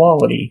unfortunate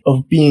quality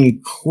of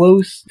being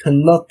close to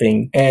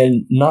nothing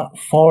and not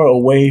far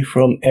away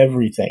from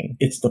everything.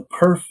 It's the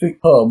perfect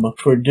hub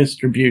for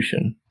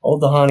distribution.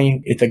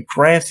 Aldhani, it's a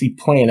grassy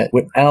planet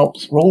with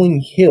Alps,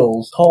 rolling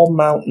hills, tall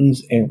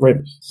mountains, and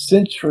rivers.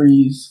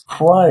 Centuries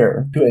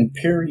prior to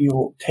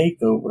Imperial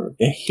takeover,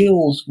 the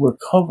hills were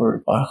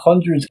covered by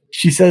hundreds.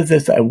 She says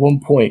this at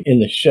one point in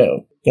the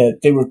show, that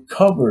they were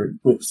covered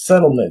with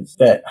settlements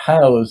that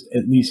housed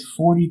at least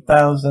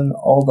 40,000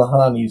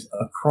 Aldhanis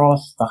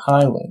across the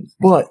highlands.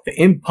 But the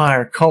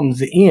Empire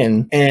comes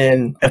in,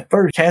 and at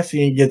first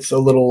Cassian gets a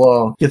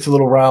little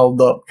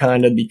riled up,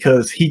 kind of,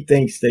 because he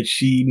thinks that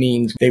she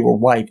means they were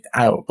wiped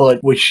out. But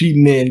what she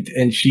meant,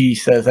 and she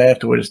says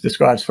afterwards,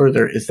 describes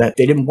further, is that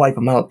they didn't wipe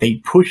them out. They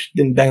pushed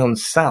them down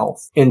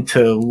south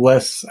into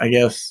less, I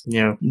guess,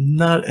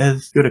 not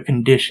as good of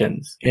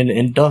conditions in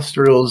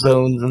industrial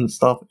zones and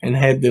stuff, and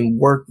had them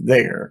work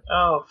there.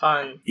 Oh,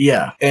 fun.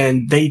 Yeah,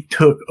 and they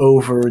took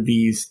over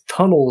these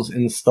tunnels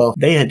and stuff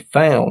they had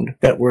found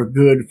that were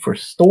good for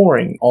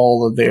storing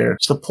all of their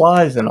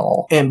supplies and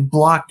all, and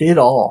blocked it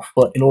off.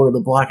 But in order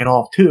to block it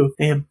off too,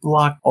 they had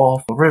blocked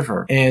off a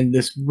river. And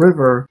this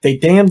river, they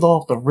dammed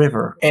off the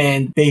river,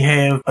 and they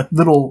have a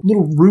little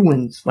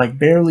ruins, like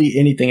barely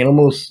anything. It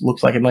almost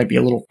looks like it might be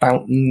a little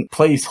fountain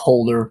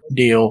placeholder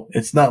deal.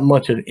 It's not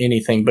much of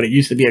anything, but it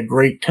used to be a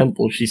great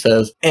temple, she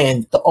says.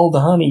 And the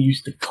Aldhani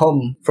used to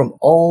come from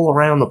all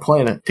around the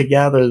planet to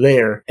gather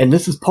there. And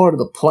this is part of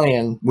the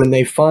plan when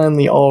they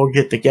finally all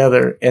get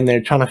together and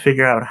they're trying to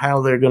figure out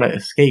how they're going to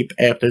escape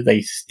after they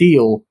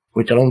steal,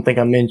 which I don't think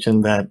I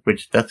mentioned that,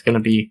 which that's going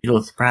to be a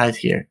little surprise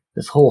here.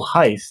 This whole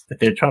heist that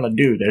they're trying to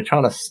do, they're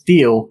trying to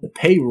steal the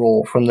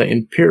payroll from the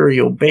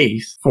Imperial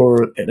base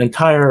for an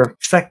entire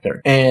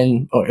sector.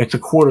 And it's a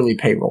quarterly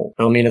payroll.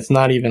 So, I mean,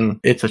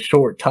 it's a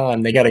short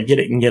time. They got to get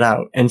it and get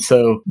out. And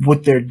so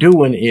what they're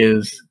doing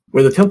is,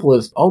 where the temple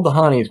is, all the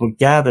Hanis will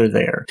gather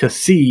there to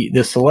see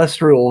the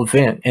celestial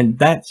event, and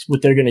that's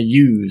what they're going to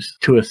use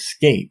to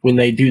escape when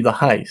they do the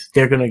heist.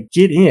 They're going to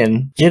get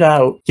in, get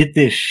out, get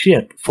this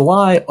ship,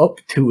 fly up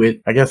to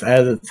it, I guess,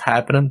 as it's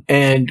happening.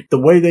 And the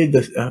way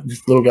this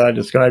little guy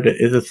described it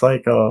is it's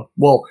like,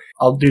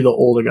 I'll do the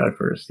older guy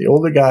first. The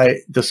older guy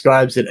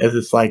describes it as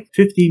it's like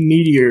 50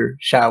 meteor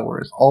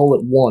showers all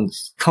at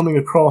once coming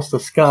across the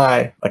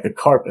sky like a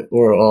carpet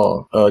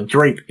or a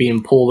drape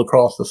being pulled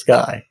across the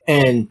sky.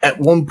 And at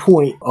one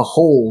point, a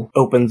hole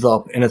opens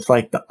up, and it's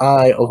like the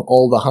eye of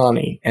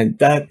Aldhani, and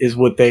that is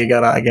what they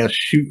gotta, I guess,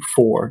 shoot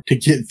for to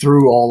get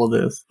through all of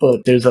this.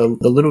 But there's the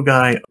little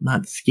guy,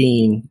 not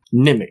Skeen,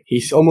 Nimic.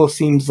 He almost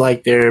seems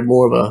like they're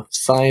more of a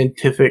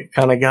scientific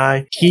kind of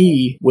guy.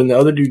 When the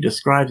other dude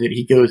describes it,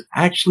 he goes,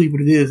 actually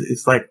what it is,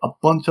 it's like a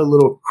bunch of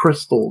little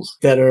crystals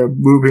that are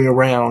moving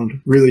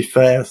around really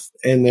fast,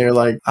 and they're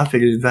like, I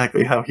figured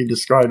exactly how he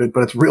described it,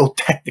 but it's real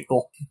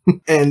technical.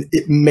 And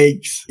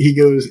he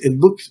goes, it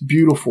looks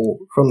beautiful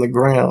from the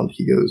ground,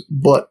 he goes,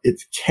 but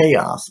it's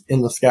chaos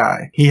in the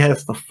sky. He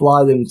has to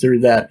fly them through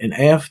that, and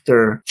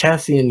after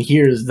Cassian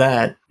hears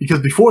that, because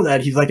before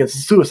that, he's like, it's a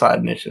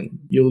suicide mission.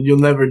 You'll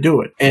never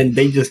do it. And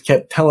they just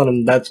kept telling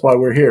him that's why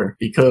we're here,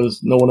 because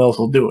no one else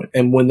will do it.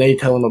 And when they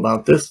tell him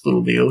about this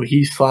little deal,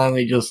 he's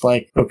finally just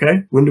like,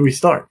 okay, when do we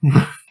start?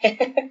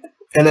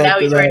 And now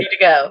he's ready to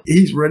go.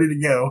 He's ready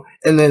to go.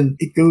 And then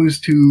it goes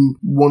to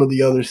one of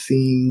the other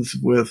scenes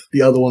with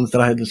the other ones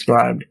that I had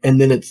described. And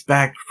then it's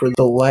back for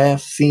the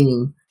last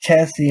scene.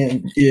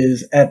 Cassian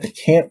is at the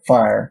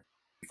campfire.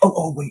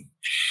 Oh, wait.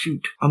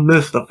 Shoot. I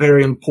missed a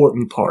very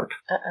important part.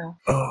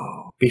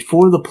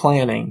 Before the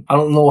planning, I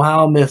don't know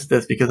how I missed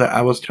this because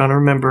I was trying to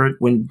remember it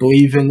when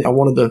Believin'. I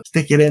wanted to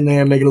stick it in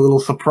there and make it a little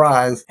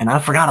surprise, and I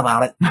forgot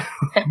about it.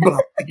 But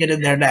I'll stick it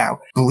in there now.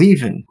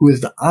 Believin', who is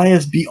the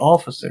ISB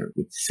officer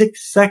with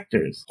 6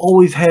 sectors,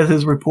 always has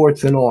his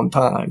reports in on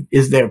time,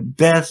 is their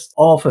best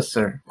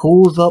officer,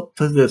 pulls up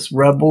to this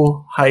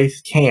rebel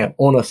heist camp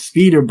on a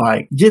speeder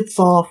bike, gets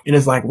off, and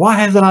is like, why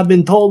hasn't I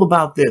been told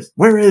about this?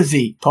 Where is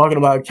he? Talking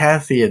about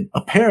Cassian.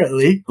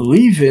 Apparently,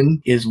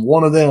 Believin' is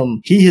one of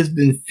them. He has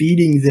been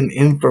feeding them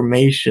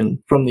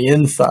information from the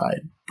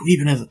inside.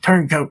 Believin' as a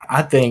turncoat.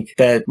 I think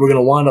that we're going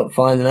to wind up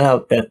finding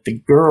out that the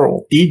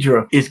girl,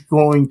 Deidre, is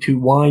going to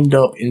wind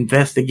up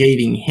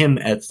investigating him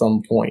at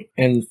some point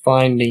and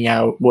finding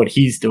out what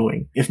he's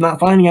doing. If not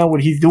finding out what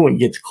he's doing,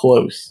 gets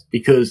close,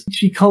 because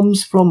she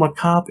comes from a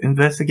cop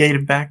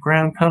investigative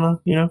background, kind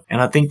of,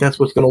 and I think that's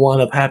what's going to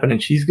wind up happening.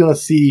 She's going to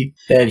see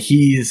that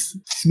he's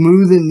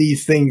smoothing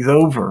these things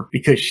over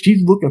because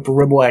she's looking for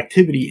rebel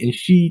activity, and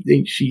she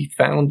thinks she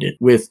found it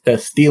with the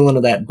stealing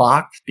of that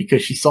box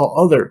because she saw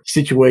other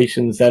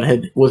situations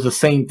that was the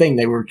same thing.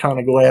 They were trying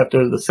to go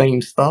after the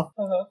same stuff.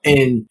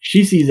 And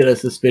she sees it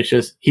as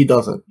suspicious. He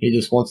doesn't. He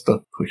just wants to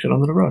push it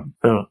under the rug.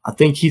 So I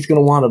think he's going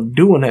to wind up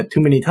doing that too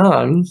many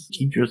times.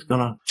 Deidre's going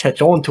to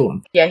catch on to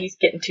him. Yeah, he's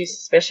getting too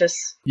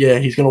suspicious. Yeah,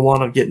 he's going to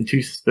wind up getting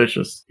too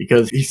suspicious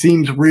because he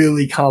seems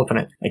really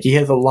confident. Like, he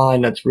has a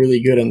line that's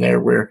really good in there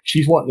where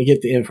she's wanting to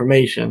get the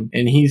information,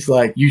 and he's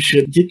like, you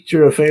should get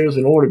your affairs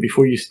in order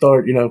before you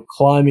start,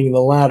 climbing the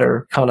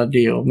ladder kind of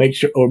deal. Make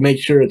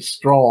sure it's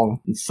strong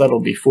and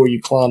settled before you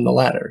climb the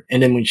ladder.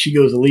 And then when she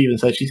goes to leave and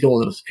says she's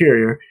going to the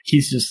superior,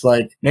 he's just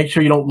like, make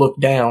sure you don't look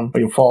down or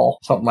you'll fall.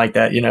 Something like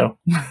that,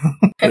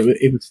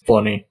 It was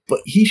funny. But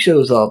he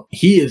shows up.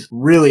 He is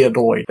really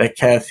annoyed that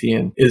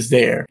Cassian is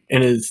there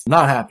and is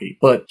not happy.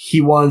 But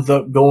he winds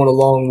up going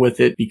along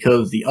with it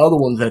because the other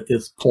ones at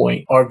this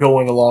point are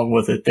going along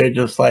with it. They're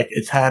just like,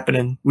 it's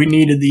happening. We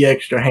needed the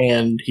extra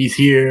hand. He's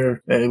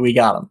here. We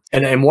got him.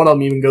 And one of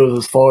them even goes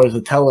as far as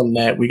to tell him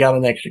that we got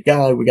an extra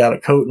guy. We got a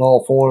coat and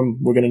all for him.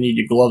 We're going to need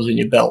your gloves and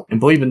your belt. And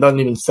Believin' doesn't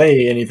even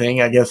say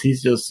anything. I guess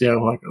he's just,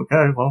 like,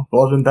 okay, well,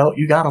 gloves and belt,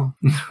 you got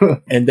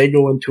him. And they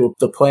go into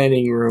the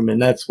planning room,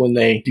 and that's when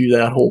they do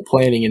that whole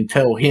planning and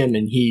tell him,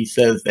 and he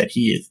says that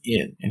he is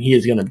in, and he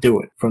is going to do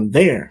it. From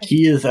there,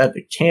 he is at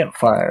the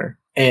campfire,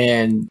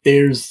 and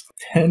there's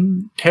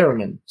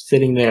Terriman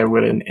sitting there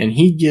with him, and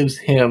he gives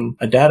him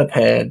a data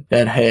pad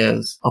that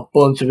has a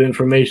bunch of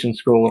information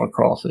scrolling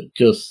across it.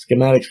 Just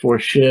schematics for a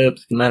ship,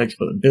 schematics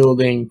for the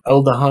building,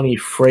 Aldhani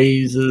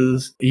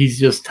phrases. He's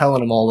just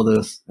telling him all of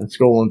this and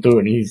scrolling through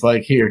it, and he's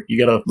like, here,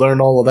 you gotta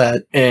learn all of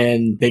that.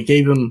 And they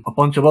gave him a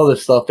bunch of other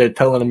stuff. They're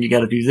telling him, you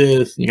gotta do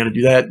this, and you gotta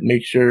do that,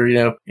 make sure,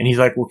 and he's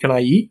like, well, can I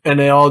eat? And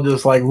they all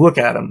just like look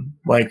at him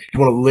like, you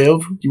wanna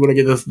live? You wanna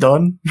get this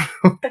done?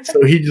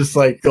 So he just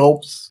like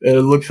gulps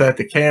and looks at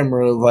the camera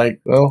like,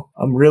 well,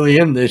 I'm really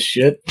in this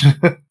shit.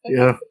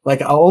 Yeah.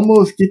 Like, I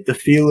almost get the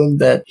feeling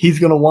that he's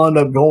going to wind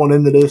up going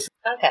into this.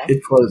 Okay.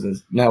 It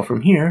closes. Now,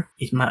 from here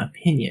is my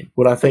opinion.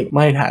 What I think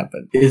might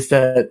happen is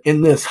that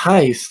in this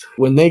heist,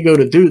 when they go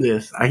to do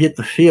this, I get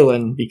the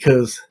feeling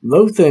because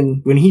Lothan,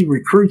 when he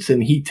recruits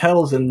him, he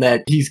tells him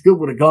that he's good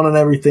with a gun and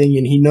everything,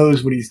 and he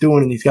knows what he's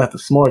doing, and he's got the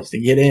smarts to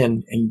get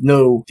in and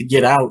know to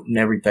get out and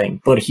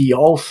everything. But he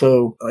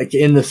also, like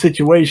in the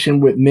situation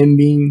with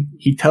Minbeam,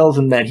 he tells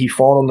him that he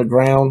fought on the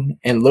ground,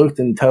 and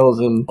Lothan tells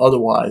him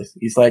otherwise.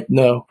 He's like,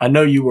 no, I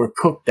know you were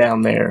cooked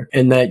down there,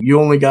 and that you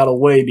only got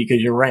away because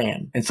you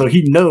ran. And so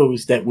he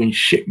knows that when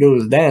shit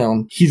goes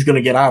down, he's going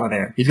to get out of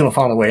there. He's going to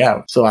find a way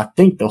out. So I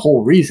think the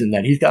whole reason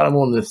that he's got him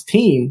on this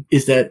team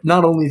is that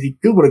not only is he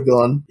good with a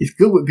gun, he's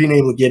good with being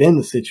able to get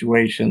into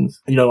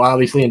situations,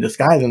 obviously and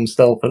disguise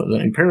himself as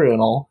the Imperial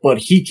and all, but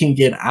he can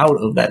get out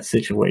of that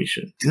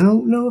situation.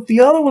 Don't know if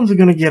the other ones are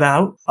going to get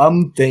out.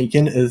 I'm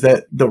thinking is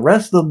that the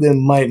rest of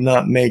them might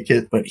not make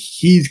it, but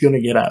he's going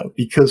to get out,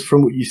 because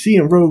from what you see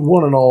in Rogue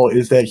One and all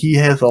is that he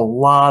has has a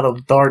lot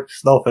of dark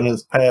stuff in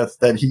his past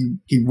that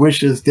he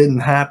wishes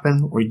didn't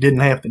happen or he didn't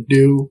have to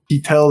do.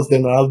 He tells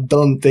them, I've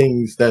done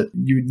things that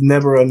you'd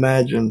never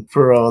imagine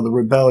for the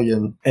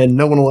rebellion, and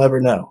no one will ever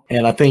know.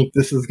 And I think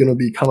this is going to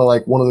be kind of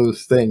like one of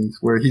those things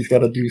where he's got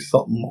to do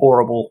something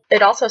horrible.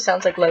 It also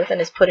sounds like Lothan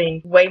is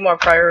putting way more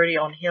priority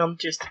on him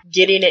just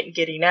getting it and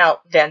getting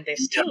out than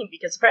this team,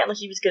 because apparently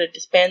he was going to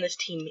disband this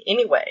team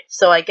anyway.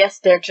 So I guess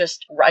they're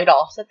just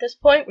write-offs at this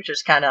point, which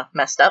is kind of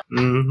messed up.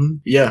 Mm-hmm.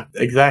 Yeah,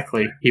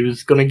 exactly. He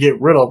was going to get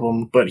rid of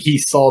them, but he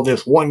saw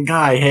this one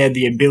guy had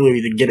the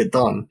ability to get it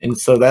done. And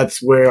so that's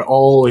where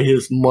all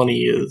his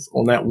money is,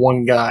 on that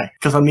one guy.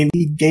 Because, I mean,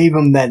 he gave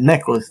him that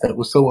necklace that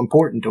was so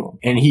important to him.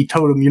 And he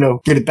told him,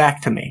 get it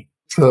back to me.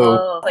 So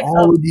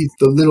all of the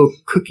little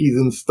cookies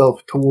and stuff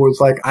towards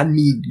I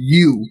need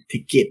you to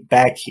get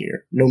back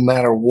here no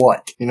matter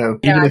what, even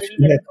if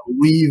you have to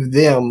leave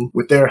them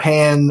with their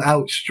hand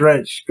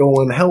outstretched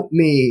going, help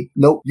me.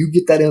 Nope, you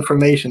get that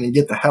information and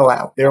get the hell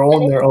out. They're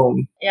on their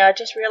own. Yeah, I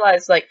just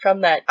realized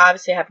from that,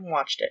 obviously I haven't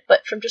watched it, but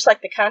from just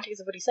the context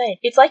of what he's saying,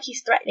 it's like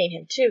he's threatening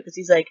him too, because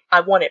he's like,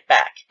 I want it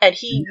back. And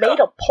he made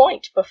a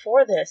point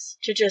before this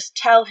to just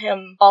tell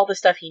him all the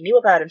stuff he knew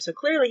about him. So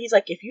clearly he's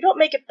like, if you don't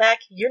make it back,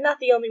 you're not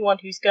the only one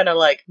who's gonna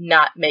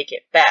not make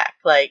it back.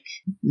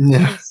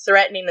 He's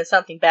threatening that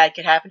something bad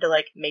could happen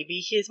to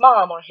maybe his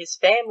mom or his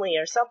family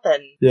or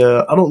something.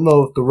 Yeah, I don't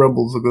know if the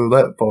rebels will go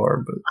that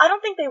far, but I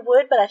don't think they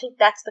would, but I think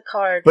that's the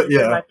card he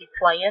might be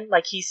playing.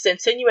 He's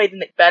insinuating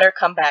that better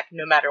come back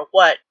no matter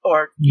what,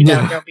 or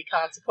there'll be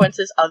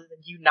consequences other than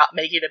you not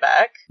making it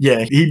back.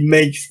 Yeah, he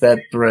makes that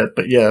threat,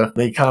 but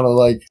they kind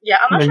of yeah,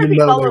 I'm not sure if he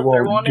followed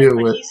through on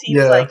it, but he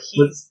seems like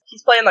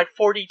he's playing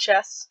 4D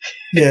chess.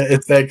 Yeah,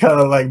 it's that kind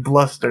of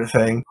bluster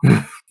thing.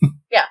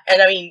 Yeah,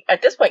 and I mean,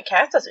 at this point,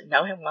 Cass doesn't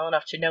know him well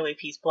enough to know if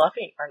he's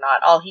bluffing or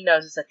not. All he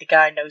knows is that the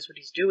guy knows what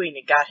he's doing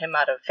and got him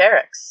out of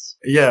Ferrex.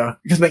 Yeah,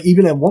 because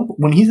even at one point,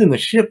 when he's in the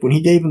ship, when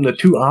he gave him the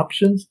two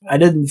options, I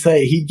didn't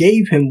say, he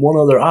gave him one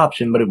other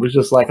option, but it was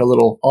just a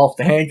little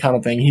off-the-hand kind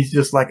of thing. He's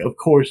just of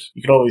course,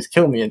 you could always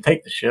kill me and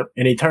take the ship.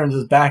 And he turns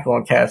his back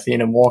on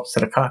Cassian and walks to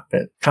the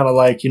cockpit. Kind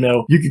of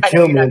you could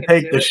kill me and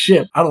take the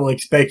ship. I don't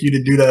expect you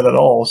to do that at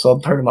all, so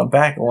I'm turning my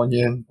back on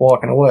you and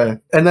walking away.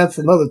 And that's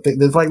another thing.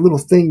 There's little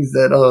things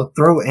that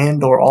throw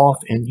Andor off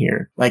in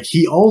here.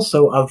 He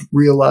also, I've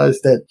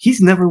realized that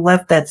he's never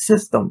left that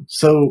system.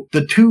 So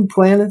the two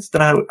planets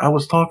that I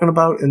was talking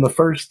about in the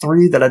first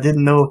three that I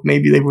didn't know if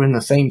maybe they were in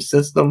the same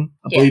system.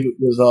 I believe it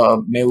was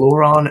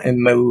Meloron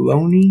and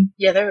Meloni.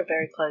 Yeah, they were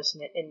very close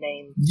in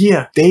name.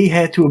 Yeah, they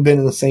had to have been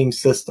in the same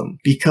system,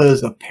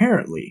 because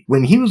apparently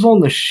when he was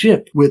on the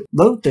ship with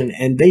Lothan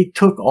and they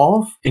took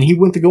off and he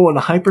went to go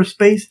into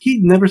hyperspace,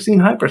 he'd never seen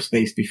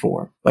hyperspace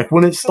before.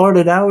 When it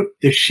started out,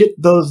 the ship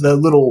does that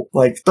little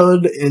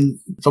thud, and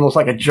it's almost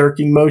like a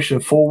jerking motion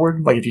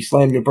forward, if you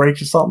slam your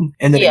brakes or something,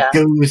 and then it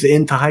goes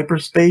into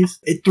hyperspace.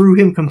 It threw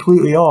him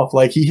completely off.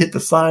 He hit the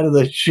side of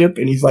the ship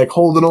and he's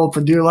holding on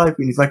for dear life,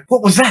 and he's like,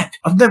 what was that?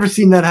 I've never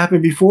seen that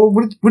happen before.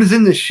 What is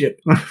in this ship?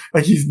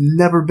 He's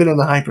never been in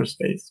the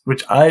hyperspace,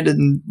 which I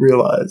didn't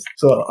realize.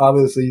 So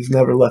obviously he's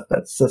never left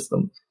that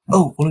system.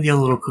 Oh, one of the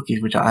other little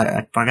cookies, which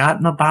I've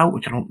forgotten about,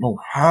 which I don't know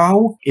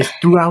how, is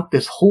throughout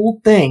this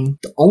whole thing,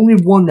 the only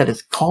one that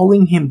is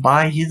calling him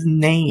by his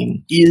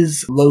name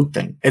is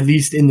Lothan, at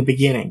least in the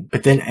beginning.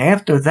 But then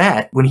after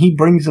that, when he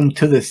brings him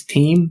to this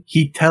team,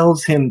 he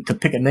tells him to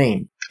pick a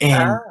name.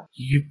 And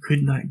you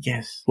could not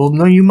guess. Well,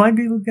 no, you might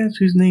be able to guess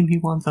whose name he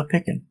winds up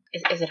picking.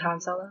 Is it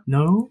Han Solo?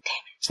 No.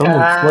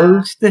 Someone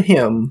close to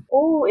him.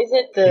 Oh, is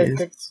it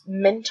the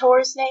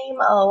mentor's name?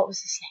 Oh, what was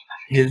his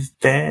name? His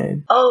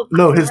dad. Oh,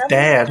 no, his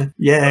dad.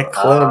 Yeah,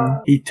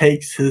 Clem. He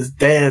takes his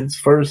dad's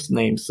first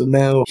name, so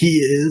now he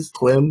is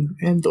Clem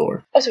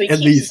Andor. Oh, so he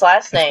keeps his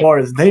last name. As far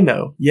as they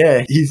know.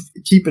 Yeah, he's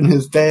keeping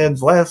his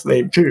dad's last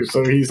name too,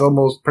 so he's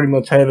almost pretty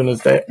much having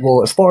his dad.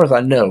 Well, as far as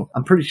I know,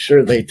 I'm pretty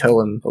sure they tell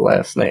him the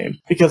last name.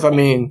 Because, I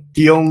mean,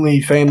 the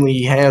only family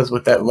he has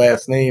with that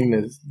last name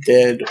is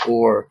dead,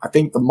 or I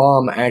think the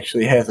mom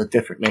actually has a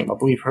different name. I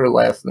believe her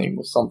last name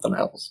was something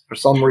else. For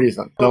some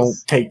reason, don't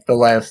take the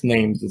last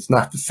names. It's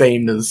not the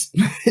same as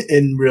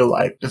in real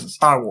life. This is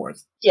Star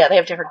Wars. Yeah, they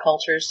have different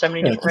cultures, so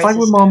many different races. It's like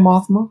with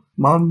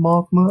Mon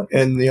Mothma,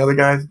 and the other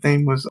guy's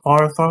name was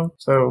Arthur,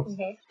 so...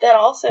 Mm-hmm. That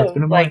also,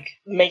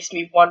 makes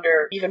me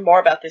wonder even more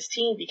about this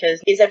team,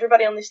 because is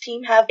everybody on this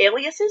team have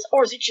aliases,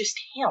 or is it just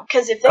him?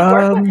 Because if they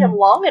work with him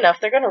long enough,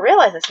 they're going to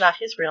realize it's not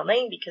his real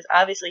name, because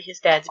obviously his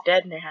dad's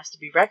dead and there has to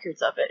be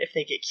records of it if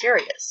they get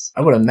curious.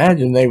 I would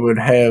imagine they would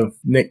have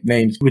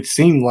nicknames, which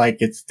seem like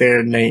it's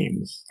their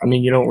names. I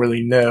mean, you don't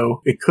really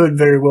know. It could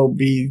very well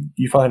be,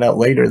 you find out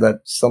later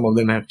that some of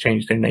them have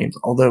changed their names.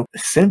 A Although,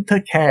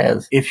 Cinta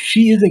Kaz, if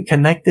she isn't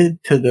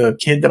connected to the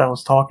kid that I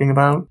was talking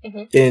about,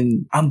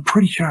 then I'm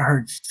pretty sure I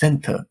heard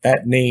Cinta,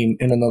 that name,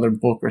 in another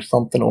book or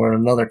something, or in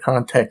another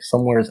context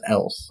somewhere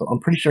else. So I'm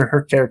pretty sure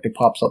her character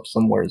pops up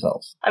somewhere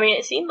else. I mean,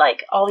 it seemed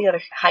like all the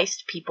other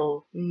heist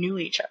people knew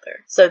each other.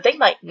 So they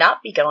might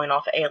not be going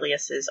off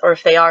aliases, or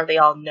if they are, they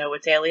all know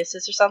it's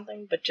aliases or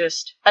something, but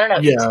just, I don't know,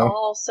 it's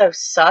all so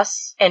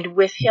sus. And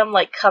with him,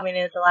 like, coming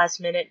in at the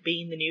last minute,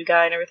 being the new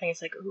guy and everything,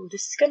 it's like, ooh,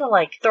 this is gonna,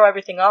 like, throw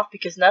everything off,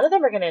 because none of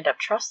them are gonna end up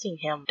trusting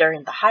him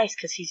during the heist,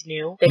 because he's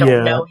new. They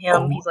don't know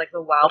him. He's like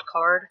the wild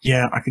card.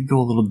 Yeah, I could go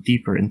a little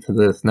deeper into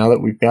this now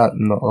that we've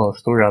gotten the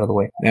story out of the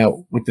way.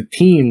 Now, with the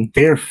team,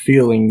 their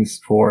feelings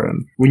for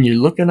him. When you're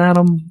looking at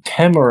him,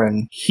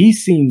 Tamarin, he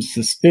seems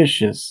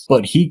suspicious,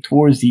 but he,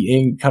 towards the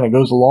end, kind of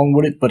goes along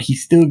with it, but he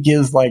still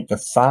gives, like, the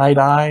side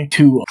eye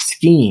to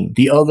Skeen,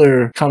 the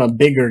other kind of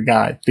bigger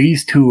guy.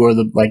 These two are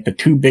the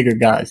two bigger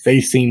guys.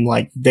 They seem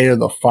like they're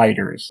the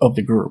fighters of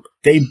the group.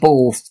 They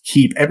both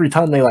keep, every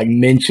time they, like,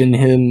 mention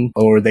him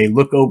or they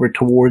look over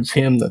towards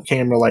him, the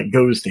camera, like,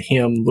 goes to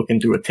him looking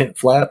through a tent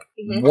flap.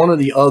 One or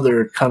the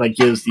other kind of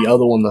gives the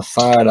other one the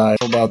side eye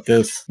about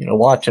this,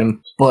 watch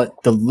him. But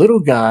the little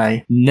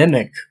guy,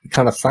 Nemec, the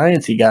kind of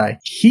sciencey guy,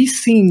 he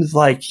seems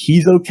like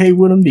he's okay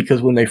with him,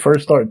 because when they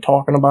first started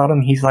talking about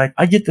him, he's like,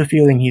 I get the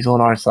feeling he's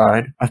on our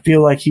side. I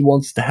feel like he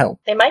wants to help.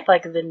 They might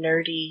like the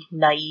nerdy,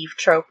 naive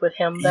trope with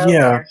him, though.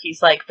 Yeah. Where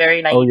he's, like,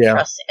 very naive,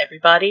 trusts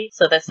everybody,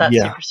 so that's not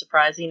super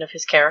surprising of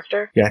his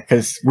character. Yeah,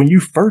 because when you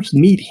first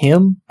meet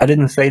him, I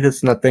didn't say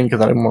this in the thing because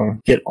I didn't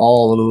want to get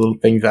all of the little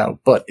things out,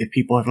 but if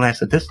people have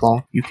lasted this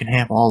long, you can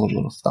have all the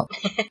little stuff.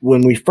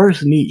 When we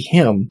first meet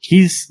him,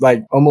 he's,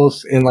 like,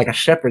 almost in, like, a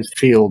shepherd's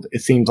field,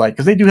 it seems like,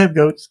 because they do have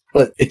goats,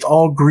 but it's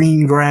all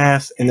green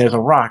grass, and there's a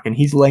rock, and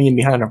he's laying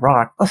behind a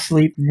rock,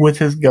 asleep with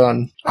his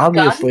gun.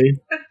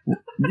 Obviously.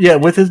 Yeah,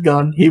 with his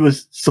gun. He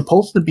was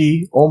supposed to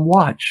be on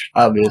watch,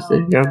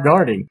 obviously,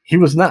 guarding. He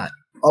was not.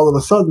 All of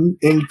a sudden,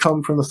 in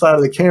come from the side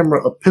of the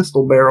camera a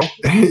pistol barrel,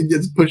 and it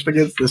gets pushed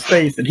against his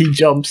face, and he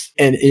jumps,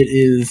 and it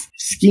is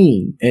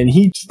Skeen. And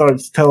he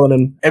starts telling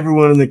him,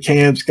 everyone in the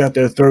camp's got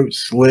their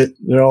throats slit,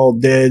 they're all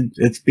dead,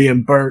 it's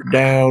being burnt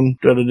down,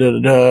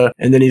 da-da-da-da-da.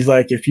 And then he's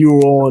like, if you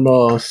were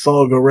on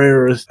Saul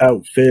Guerrera's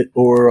outfit,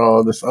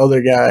 or this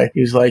other guy,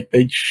 he's like,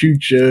 they'd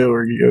shoot you,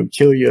 or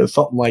kill you, or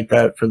something like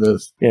that for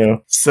this,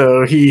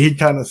 So he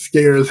kind of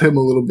scares him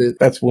a little bit.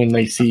 That's when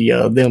they see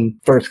them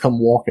first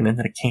come walking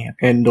into the camp,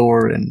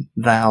 Andor and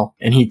Val,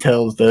 and he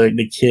tells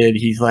the kid,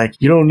 he's like,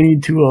 you don't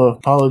need to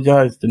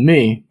apologize to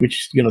me, which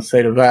he's gonna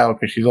say to Val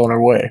because she's on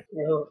her way.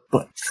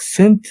 But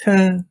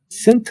Cinta,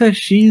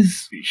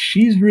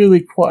 she's really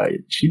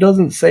quiet. She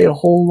doesn't say a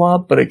whole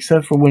lot, but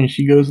except for when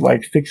she goes,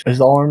 like, fix his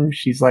arm,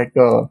 she's like,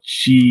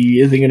 she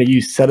isn't gonna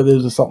use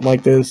sedatives or something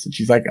like this. And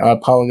she's like, I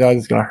apologize,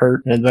 it's gonna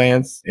hurt in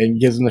advance,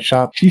 and gives him the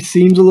shot. She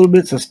seems a little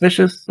bit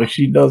suspicious, but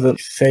she doesn't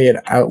say it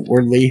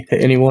outwardly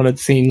to anyone, it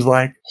seems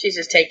like. She's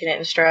just taking it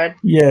in stride.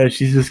 Yeah,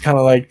 she's just kind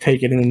of like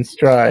taking it in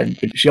stride.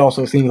 But she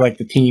also seems like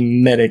the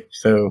team medic,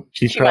 so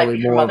she's probably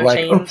more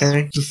like,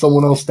 okay, just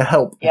someone else to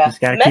help. Yeah.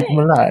 Just gotta keep them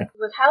alive.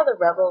 With how the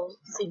rebels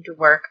seem to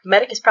work,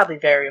 medic is probably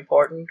very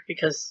important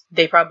because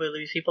they probably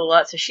lose people a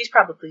lot. So she's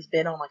probably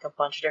been on, like, a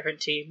bunch of different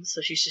teams. So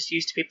she's just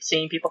used to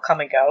seeing people come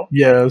and go.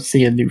 Yeah,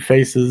 seeing new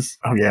faces.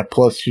 Oh yeah,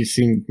 plus she's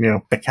seen,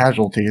 the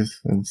casualties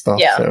and stuff.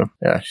 Yeah. So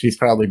yeah, she's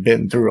probably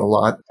been through a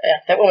lot. Yeah,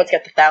 that woman's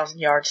got the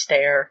 1,000-yard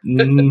stare.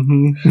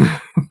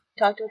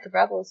 Talked with the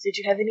rebels. Did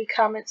you have any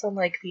comments on,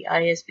 like, the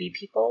ISB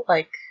people?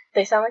 Like,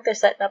 they sound like they're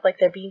setting up, like,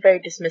 they're being very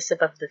dismissive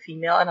of the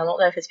female, and I don't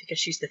know if it's because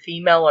she's the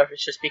female or if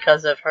it's just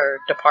because of her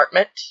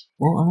department.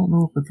 Well, I don't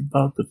know if it's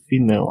about the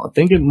female. I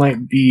think it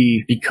might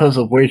be because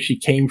of where she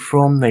came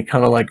from. They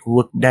kind of, like,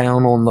 looked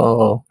down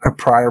on her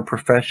prior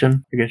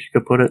profession, I guess you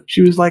could put it.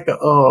 She was like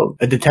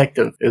a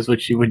detective is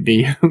what she would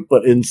be.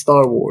 But in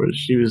Star Wars,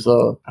 she was,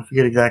 I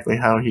forget exactly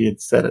how he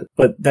had said it,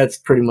 but that's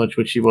pretty much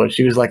what she was.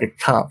 She was like a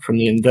cop from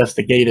the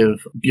investigative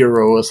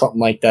bureau or something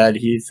like that,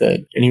 he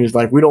said. And he was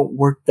like, we don't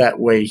work that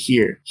way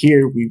here.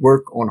 Here, we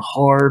work on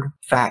hard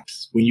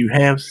facts. When you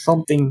have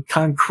something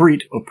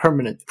concrete or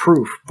permanent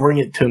proof, bring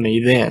it to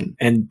me then.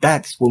 And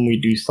that's when we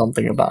do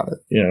something about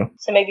it,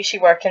 So maybe she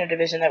worked in a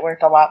division that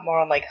worked a lot more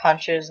on, like,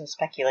 hunches and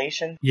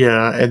speculation.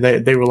 Yeah, and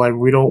they were like,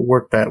 we don't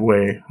work that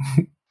way.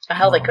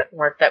 Hell, they couldn't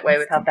work that way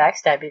with how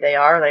backstabby they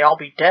are. They'd all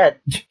be dead.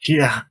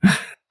 Yeah.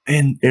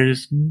 And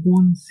there's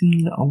one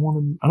scene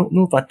I don't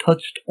know if I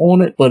touched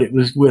on it, but it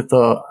was with,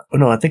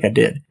 no, I think I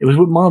did. It was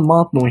with Mon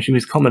Mothma when she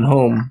was coming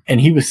home, and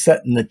he was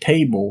setting the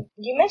table.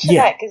 You mentioned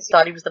that because you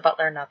thought he was the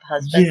butler, not the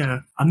husband. Yeah,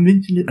 I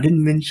mentioned it. I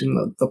didn't mention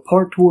the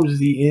part towards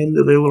the end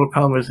of their little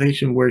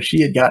conversation where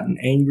she had gotten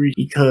angry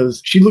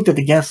because she looked at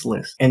the guest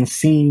list and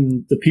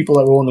seen the people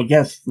that were on the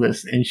guest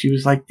list, and she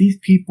was like, these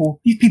people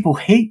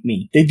hate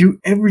me. They do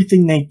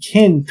everything they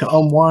can to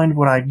unwind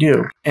what I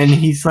do. And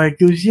he's like,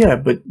 yeah,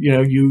 but,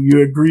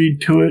 you agree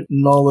agreed to it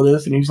and all of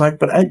this. And he's like,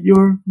 but at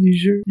your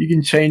leisure, you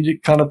can change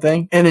it kind of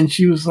thing. And then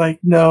she was like,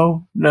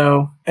 no.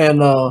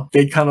 And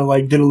they kind of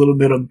like did a little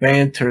bit of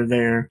banter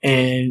there.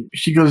 And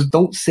she goes,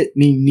 don't sit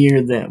me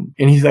near them.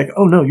 And he's like,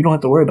 oh no, you don't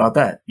have to worry about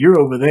that. You're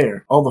over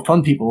there. All the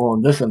fun people are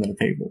on this end of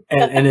the table.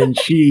 And then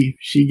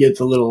she gets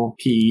a little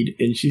peed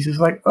and she's just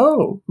like,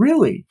 oh,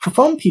 really? For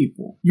fun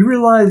people? You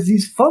realize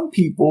these fun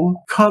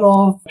people cut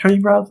off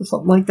trade routes or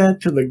something like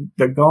that to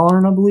the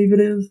Garn, I believe it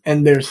is.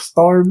 And they're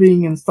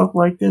starving and stuff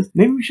like this.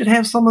 Maybe we should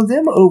have some of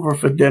them over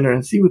for dinner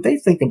and see what they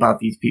think about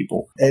these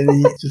people. And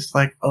he's just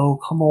like, oh,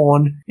 come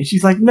on. And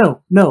she's like,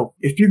 no.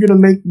 If you're going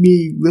to make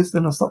me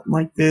listen to something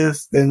like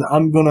this, then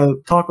I'm going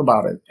to talk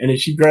about it. And then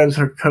she grabs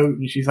her coat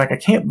and she's like, I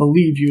can't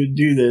believe you would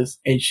do this.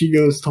 And she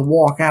goes to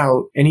walk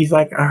out and he's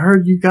like, I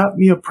heard you got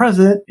me a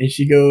present. And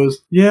she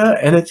goes, yeah,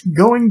 and it's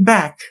going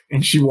back.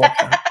 And she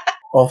walks out.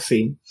 Off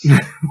scene.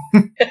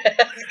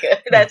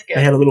 That's good.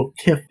 They had a little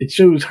tiff. It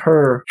shows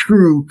her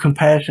true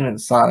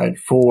compassionate side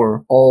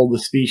for all the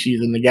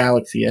species in the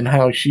galaxy and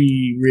how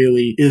she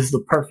really is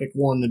the perfect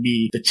one to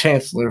be the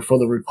chancellor for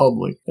the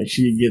Republic. Like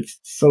she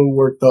gets so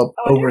worked up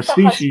over a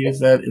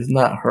species that is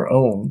not her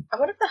own. I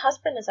wonder if the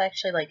husband is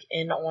actually like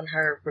in on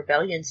her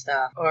rebellion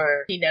stuff,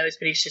 or he knows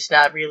but he's just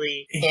not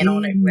really in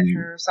on it with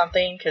her or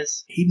something,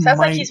 because it sounds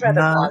like he's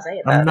rather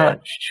blasé about it. I'm not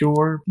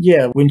sure.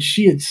 Yeah, when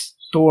she had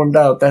stormed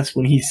out, that's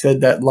when he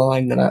said that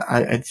line that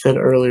I said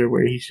earlier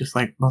where he's just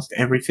like, must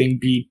everything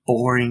be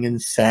boring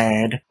and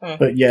sad?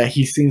 But yeah,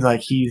 he seems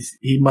like he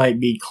might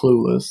be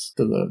clueless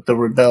to the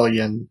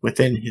rebellion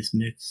within his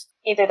midst.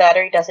 Either that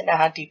or he doesn't know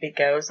how deep it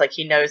goes. Like,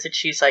 he knows that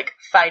she's, like,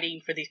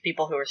 fighting for these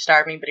people who are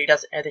starving, but he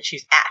doesn't know that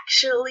she's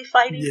actually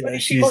fighting for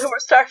these people who are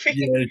starving.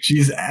 Yeah,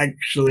 she's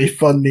actually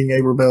funding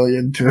a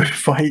rebellion to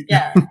fight.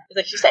 Yeah. It's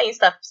like she's saying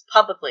stuff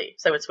publicly,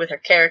 so it's with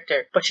her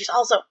character, but she's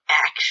also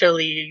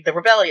actually the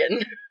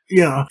rebellion.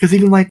 Yeah, because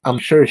even like, I'm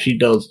sure she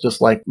does, just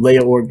like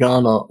Leia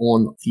Organa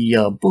on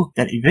the book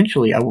that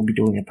eventually I will be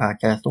doing a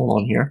podcast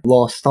on here,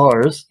 Lost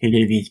Stars,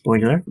 a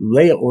spoiler.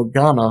 Leia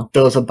Organa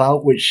does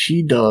about what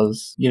she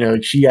does. You know,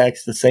 she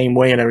acts the same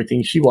way and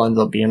everything. She winds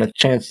up being a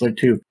chancellor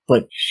too.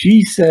 But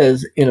she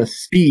says in a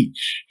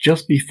speech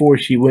just before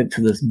she went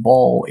to this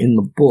ball in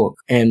the book,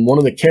 and one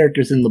of the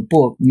characters in the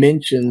book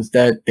mentions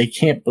that they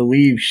can't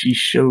believe she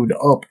showed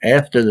up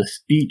after the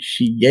speech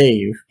she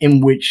gave,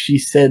 in which she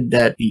said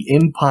that the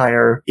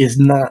Empire is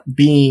not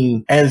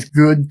being as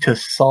good to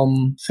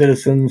some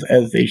citizens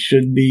as they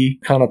should be,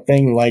 kind of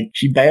thing. Like,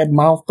 she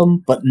badmouthed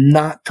them, but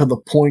not to the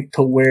point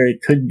to where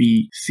it could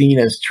be seen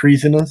as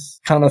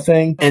treasonous, kind of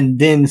thing. And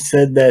then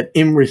said that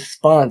in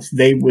response,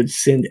 they would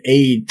send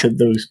aid to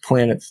those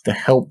planets to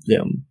help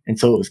them. And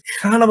so it was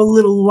kind of a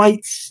little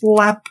light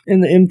slap in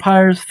the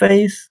Empire's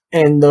face.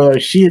 And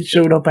she had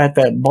showed up at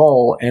that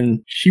ball,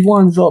 and she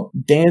winds up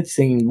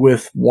dancing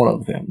with one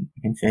of them.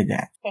 I can say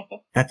that.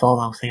 That's all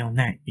I'll say on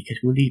that, because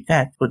we'll leave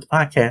that for the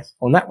podcast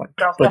on that one.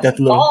 But that's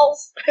a little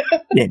balls.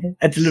 Yeah,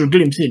 that's a little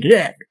glimpse into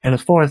that. And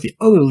as far as the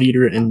other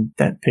leader in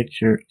that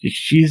picture,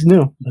 she's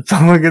new. That's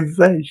all I can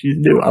say. She's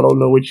new. I don't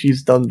know what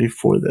she's done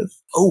before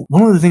this. Oh,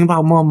 one other thing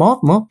about Mon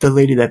Mothma, the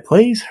lady that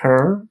plays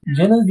her,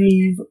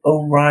 Genevieve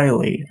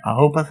O'Reilly. I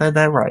hope I said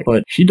that right.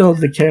 But she does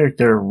the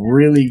character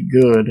really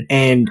good.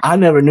 And I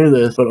never knew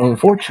this, but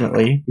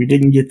unfortunately, we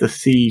didn't get to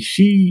see.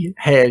 She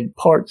had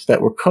parts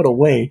that were cut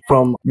away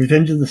from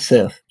Revenge of the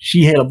Sith.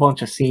 She had a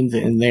bunch of scenes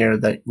in there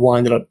that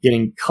winded up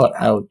getting cut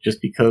out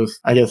just because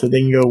I guess it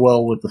didn't go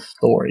well with the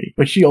story.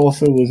 But she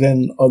also was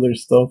in other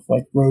stuff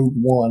like Rogue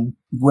One,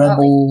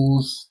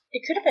 Rebels.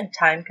 It could have been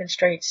time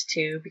constraints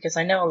too, because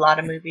I know a lot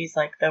of movies,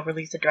 like, they'll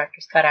release a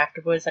director's cut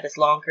afterwards that is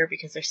longer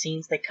because there's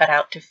scenes they cut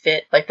out to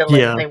fit, like, the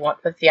length they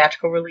want for the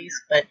theatrical release.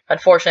 But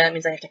unfortunately, that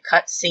means they have to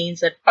cut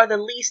scenes that are the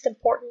least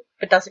important,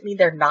 but doesn't mean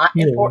they're not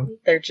important.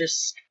 They're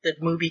just, the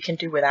movie can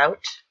do without.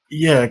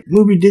 Yeah, the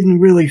movie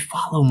didn't really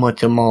follow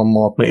much of Mon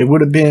Mothma. It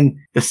would have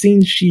been, the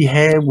scenes she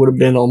had would have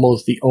been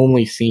almost the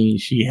only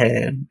scenes she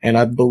had. And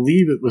I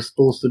believe it was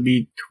supposed to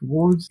be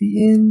towards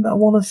the end, I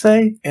want to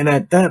say. And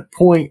at that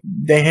point,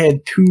 they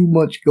had too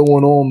much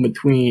going on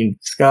between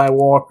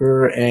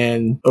Skywalker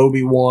and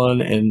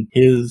Obi-Wan and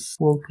his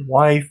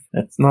wife.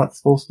 That's not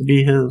supposed to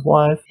be his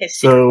wife. His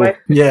secret wife.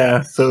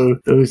 Yeah, so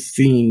those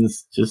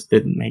scenes just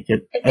didn't make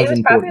it as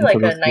important for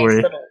the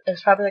story. It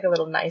was probably like a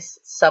little nice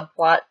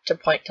subplot to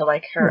point to,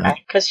 like, her,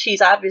 because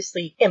she's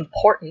obviously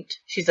important.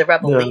 She's a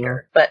rebel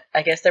leader, but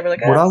I guess they were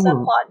like,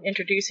 subplot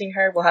introducing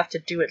her, we'll have to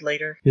do it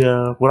later.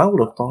 Yeah, what I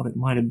would have thought it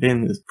might have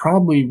been is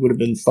probably would have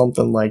been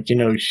something like, you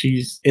know,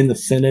 she's in the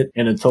Senate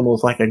and it's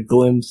almost like a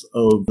glimpse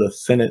of the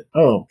Senate.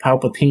 Oh,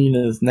 Palpatine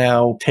is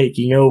now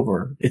taking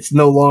over. It's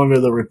no longer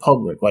the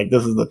Republic. Like,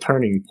 this is the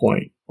turning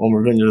point on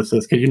Revenge of the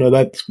Sith, because, you know,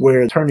 that's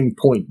where the turning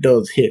point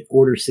does hit.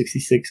 Order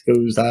 66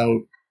 goes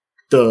out.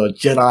 The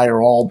Jedi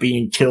are all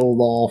being killed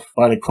off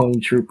by the clone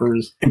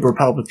troopers. Emperor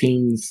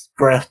Palpatine's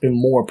grasping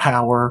more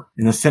power,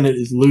 and the Senate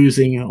is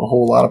losing a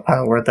whole lot of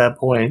power at that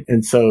point.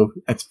 And so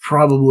that's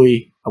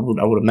probably I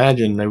would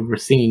imagine there were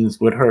scenes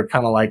with her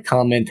kind of like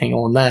commenting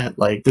on that,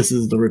 like, this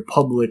is the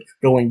Republic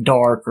going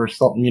dark or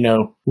something,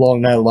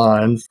 along that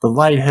lines. The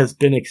light has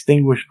been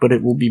extinguished, but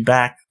it will be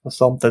back or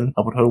something,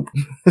 I would hope.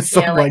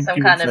 Yeah, like some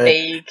kind of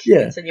vague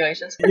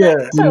insinuations.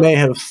 Yeah, we may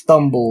have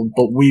stumbled,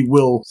 but we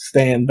will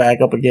stand back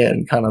up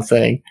again, kind of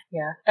thing.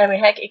 Yeah. I mean,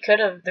 heck, it could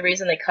have, the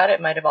reason they cut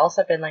it might have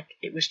also been like,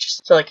 it was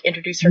just to like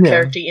introduce her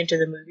character into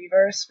the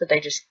movieverse, but they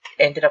just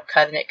ended up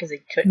cutting it because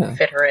they couldn't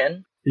fit her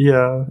in.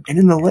 Yeah, and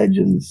in the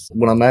Legends,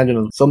 when I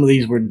imagine some of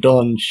these were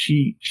done,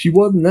 she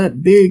wasn't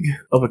that big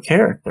of a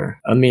character.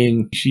 I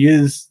mean, she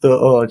is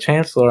the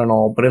Chancellor and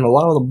all, but in a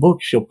lot of the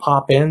books, she'll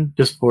pop in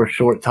just for a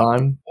short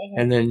time,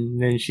 and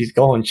then she's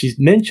gone. She's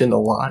mentioned a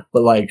lot,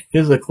 but like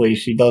physically,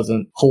 she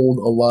doesn't hold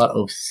a lot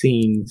of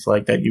scenes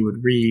like that you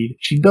would read.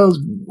 She does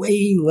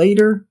way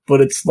later, but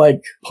it's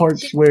like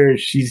parts where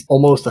she's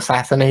almost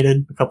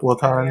assassinated a couple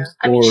of times,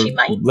 or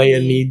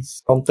Leia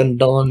needs something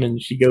done, and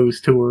she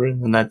goes to her,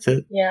 and that's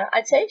it. Yeah,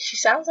 I'd say she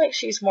sounds like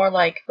she's more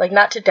like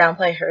not to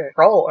downplay her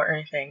role or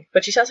anything,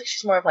 but she sounds like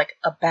she's more of like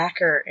a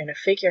backer and a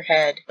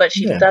figurehead, but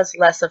she does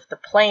less of the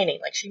planning.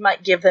 Like, she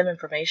might give them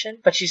information,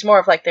 but she's more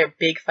of like their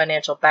big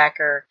financial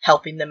backer,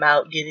 helping them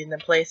out, getting them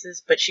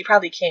places, but she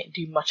probably can't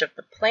do much of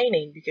the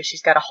planning because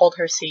she's got to hold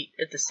her seat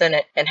at the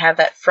Senate and have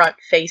that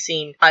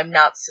front-facing, I'm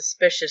not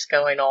suspicious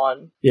going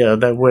on. Yeah,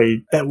 that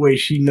way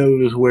she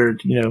knows where,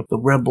 the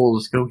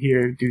rebels go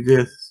here, do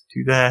this,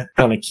 do that,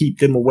 kind of keep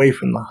them away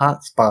from the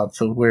hot spots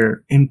of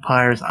where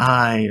Empire's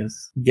eye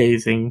is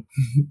gazing.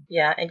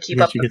 Yeah, and keep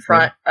up the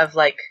front of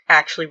like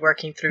actually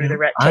working through the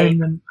red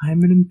tape.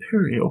 I'm an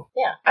Imperial.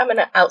 Yeah, I'm an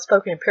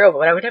outspoken Imperial,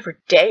 but I would never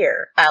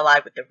dare ally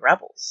with the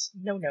rebels.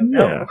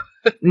 No.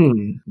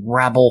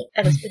 Rabble.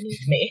 That is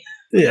beneath me.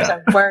 Yeah. Those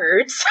are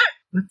words.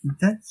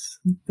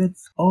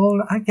 That's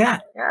all I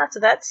got. Yeah,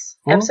 so that's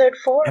episode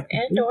 4 of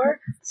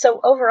Andor. So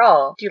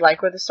overall, do you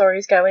like where the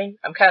story's going?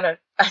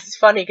 It's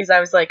funny because I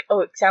was like, oh,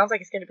 it sounds like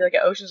it's going to be like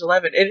an Ocean's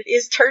 11, and it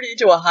is turned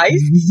into a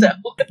heist, so...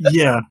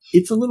 Yeah,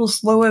 it's a little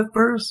slow at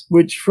first,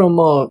 which from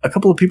a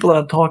couple of people that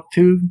I've talked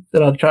to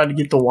that I've tried to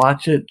get to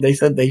watch it, they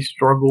said they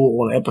struggle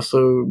on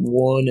episode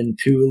 1 and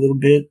 2 a little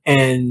bit,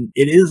 and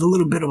it is a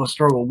little bit of a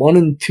struggle. 1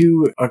 and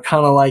 2 are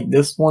kind of like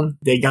this one.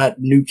 They got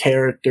new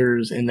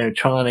characters, and they're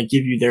trying to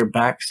give you their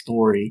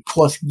backstory,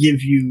 plus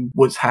give you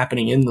what's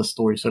happening in the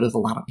story, so there's a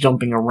lot of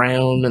jumping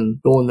around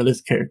and going to this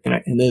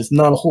character, and there's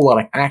not a whole lot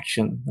of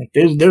action. Like,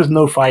 there's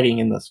no fighting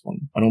in this one,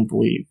 I don't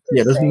believe.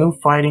 Yeah, there's no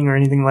fighting or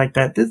anything like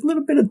that. There's a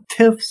little bit of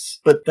tiffs,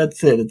 but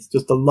that's it. It's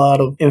just a lot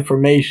of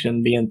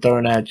information being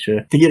thrown at you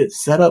to get it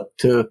set up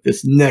to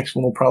this next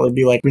one will probably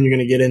be like when you're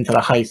going to get into the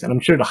heist. And I'm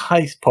sure the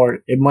heist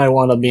part, it might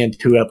wind up being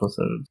 2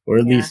 episodes or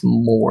at least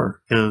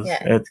more because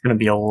it's going to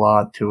be a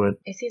lot to it.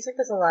 It seems like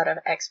there's a lot of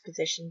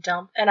exposition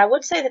dump. And I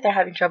would say that they're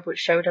having trouble with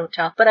show don't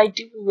tell, but I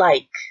do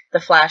like the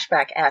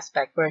flashback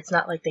aspect where it's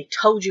not like they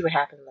told you what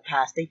happened in the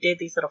past. They did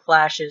these little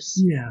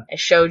flashes and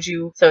showed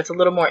you. So it's a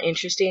little more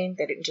interesting.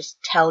 They didn't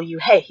just tell you,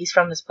 hey, he's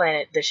from this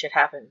planet, this shit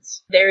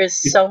happens. There is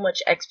so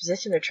much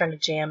exposition they're trying to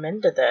jam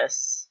into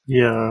this.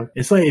 Yeah,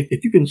 it's like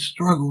if you can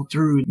struggle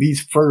through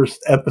these first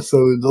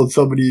episodes on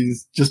some of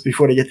these just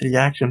before they get to the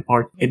action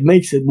part, it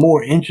makes it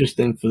more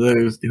interesting for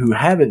those who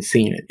haven't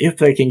seen it, if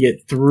they can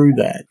get through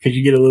that, because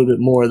you get a little bit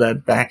more of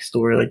that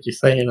backstory, like you're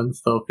saying and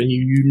stuff, and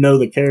you know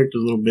the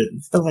characters a little bit.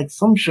 Instead of like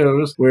some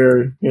shows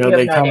where,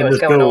 they kind of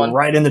just go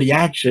right into the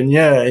action,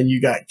 and you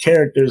got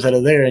characters that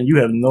are there and you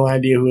have no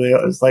idea who they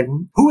are. It's like,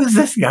 who is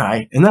this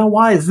guy? And now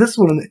why is this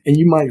one? And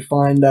you might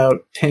find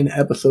out 10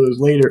 episodes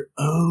later,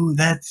 oh,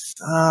 that's,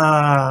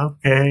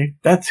 okay,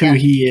 that's who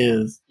he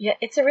is. Yeah,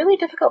 it's a really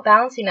difficult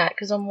balancing act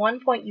because on one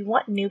point you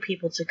want new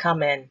people to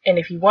come in, and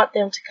if you want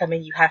them to come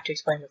in, you have to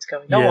explain what's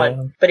going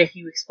on. But if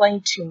you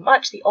explain too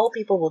much, the old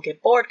people will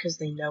get bored because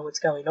they know what's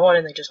going on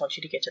and they just want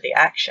you to get to the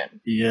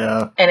action.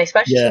 Yeah, and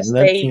especially since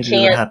they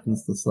can't.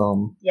 Happens to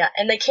some. Yeah,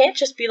 and they can't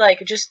just be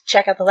like, just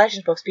check out the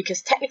Legends books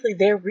because technically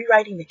they're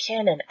rewriting the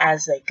canon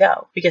as they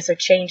go because they're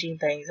changing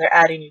things, they're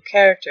adding new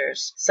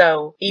characters.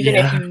 So even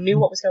if you knew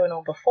what was going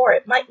on before,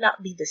 it might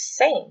not be the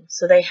same.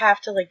 So they have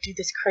to like do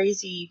this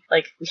crazy,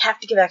 like, we have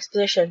to give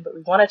exposition, but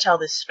we want to tell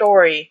this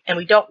story, and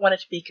we don't want it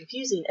to be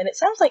confusing. And it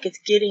sounds like it's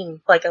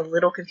getting, like, a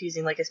little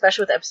confusing, like,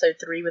 especially with episode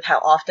 3, with how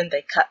often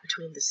they cut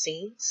between the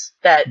scenes.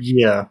 That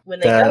when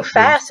they go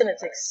fast and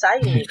it's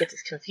exciting, it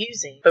gets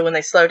confusing. But when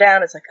they slow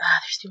down, it's like,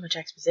 there's too much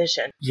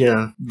exposition.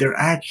 Yeah, their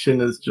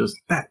action is just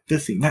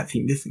this scene, that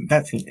scene, this scene,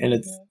 that scene, and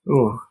it's,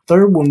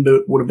 third one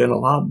would have been a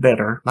lot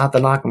better. Not to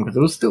knock them, because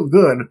it was still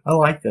good. I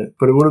liked it.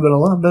 But it would have been a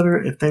lot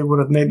better if they would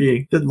have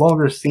maybe did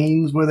longer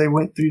scenes where they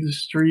went through the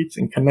streets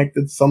and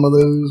connected some of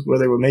those where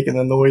they were making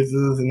the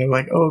noises, and they're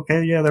like, oh,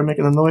 okay, yeah, they're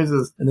making the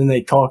noises. And then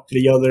they talked to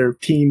the other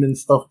team and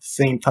stuff at the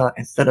same time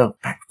instead of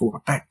back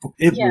forth.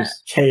 It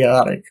was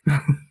chaotic.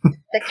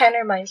 That kind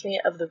of reminds me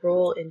of the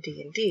rule in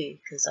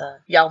D&D, because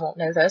y'all won't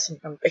know this, and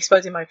I'm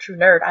exposing my true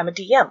nerd. I'm a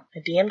DM. I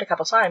DM'd a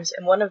couple times,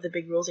 and one of the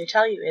big rules they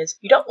tell you is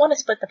you don't want to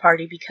split the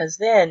party because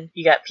then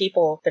you got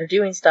people that are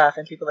doing stuff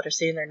and people that are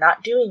sitting there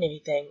not doing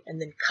anything and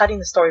then cutting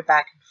the story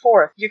back and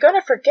forth. You're going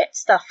to forget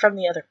stuff from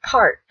the other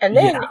part. And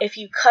then if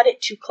you cut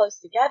it too close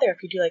together,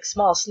 if you do like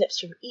small snips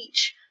from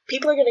each,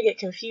 people are going to get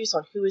confused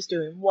on who is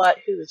doing what,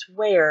 who is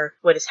where,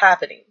 what is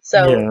happening.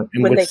 So and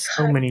when with they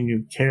so many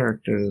new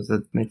characters,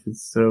 it makes it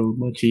so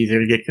much easier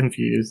to get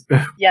confused.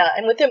 Yeah,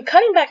 and with them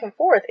cutting back and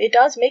forth, it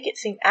does make it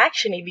seem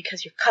actiony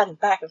because you're cutting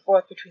back and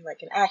forth between like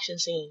an action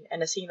scene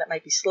and a scene that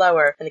might be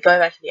slower and then going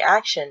back to the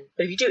action.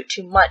 But if you do it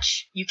too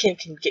much, you can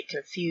get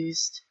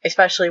confused,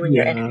 especially when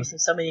you're introducing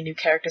so many new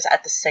characters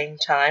at the same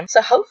time.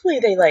 So hopefully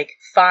they like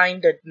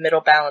find a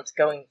middle balance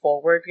going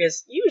forward,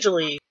 because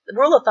usually the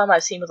rule of thumb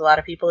I've seen with a lot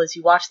of people is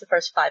you watch the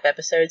first 5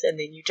 episodes and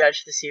then you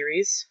judge the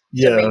series.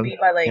 So maybe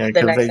by like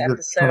the next they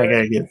just kind of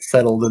gotta get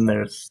settled in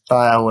their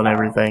style and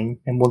everything.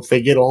 And once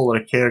they get all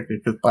of the characters,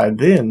 because by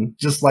then,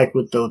 just like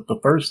with the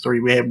first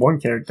 3, we had one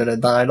character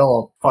that died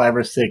off. 5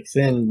 or 6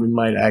 in, we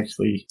might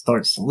actually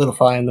start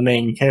solidifying the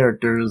main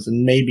characters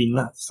and maybe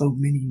not so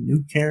many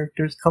new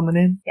characters coming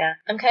in. Yeah,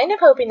 I'm kind of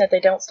hoping that they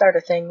don't start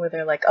a thing where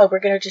they're like, oh, we're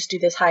gonna just do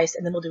this heist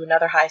and then we'll do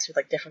another heist with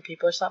like different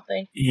people or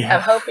something. Yeah.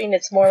 I'm hoping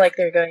it's more like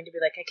they're going to be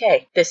like,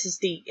 okay, this is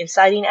the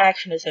inciting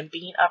action is him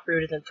being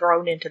uprooted and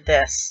thrown into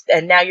this,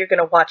 and now you're going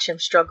to watch him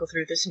struggle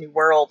through this new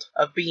world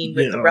of being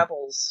with the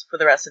rebels for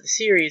the rest of the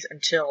series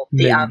until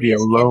the maybe obvious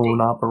be a lone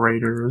ending.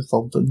 operator or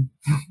something.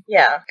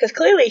 Yeah, because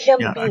clearly him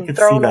being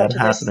thrown onto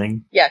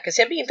happening. Yeah, because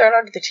him being thrown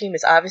onto the team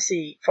is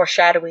obviously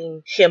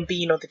foreshadowing him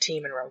being on the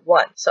team in Rogue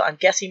One. So I'm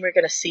guessing we're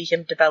going to see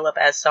him develop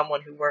as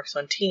someone who works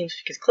on teams,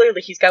 because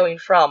clearly he's going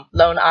from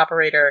lone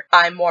operator,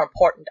 I'm more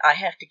important, I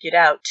have to get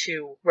out,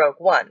 to Rogue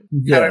One.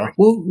 Yeah. However,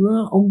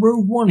 on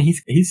Rogue One,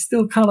 he's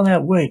still kind of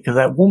that way, because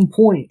at one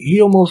point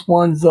he almost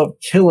winds up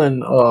killing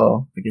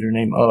forget her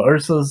name,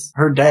 Ursa's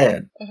her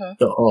dad,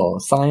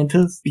 the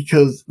scientist,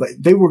 because like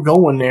they were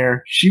going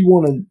there, she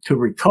wanted to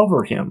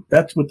recover him.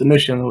 That's what the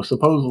mission was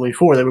supposedly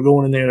for. They were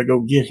going in there to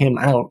go get him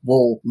out.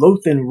 Well,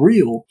 Lothan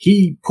Real,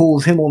 he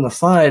pulls him on the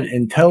side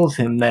and tells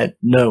him that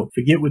no,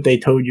 forget what they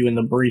told you in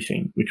the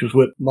briefing, which was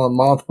with Mon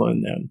Mothma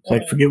and them.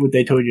 Like, forget what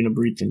they told you in the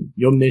briefing.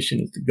 Your mission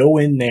is to go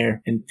in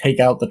there and take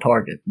out the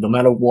target, no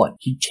matter what.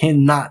 He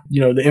cannot,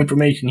 the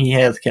information he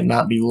has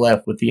cannot be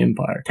left with the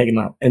Empire. Take him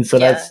out. And so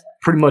that's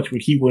pretty much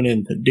what he went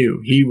in to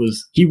do.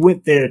 He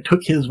went there,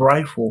 took his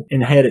rifle,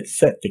 and had it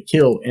set to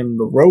kill, and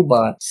the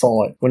robot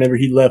saw it whenever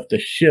he left the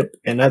ship,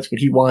 and that's what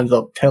he winds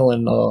up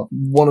telling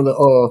one of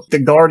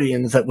the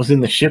Guardians that was in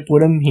the ship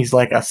with him. He's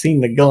like, I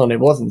seen the gun, it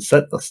wasn't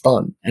set to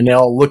stun. And they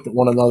all looked at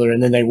one another,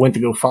 and then they went to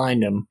go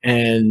find him,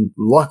 and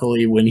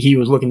luckily when he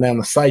was looking down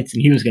the sights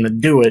and he was gonna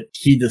do it,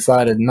 he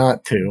decided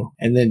not to,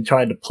 and then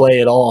tried to play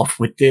it off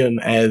with them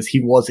as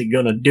he wasn't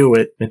gonna do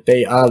it, but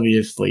they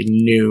obviously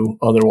knew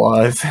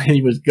otherwise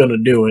he was gonna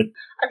do it.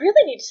 I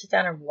really need to sit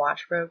down and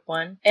watch Rogue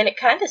One, and it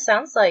kind of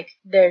sounds like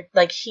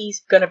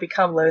he's gonna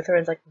become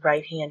Lotharin's like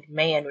right-hand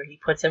man, where he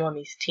puts him on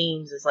these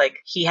teams as like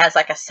he has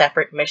like a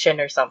separate mission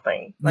or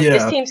something. Like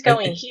this team's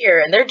going here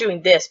and they're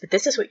doing this, but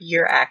this is what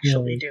you're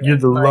actually doing. You're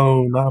the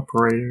lone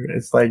operator.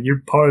 It's like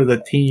you're part of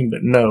the team, but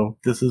no,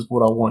 this is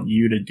what I want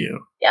you to do.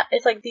 Yeah,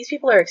 it's like these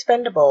people are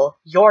expendable.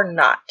 You're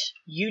not.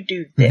 You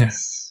do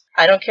this.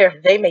 I don't care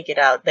if they make it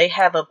out. They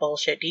have a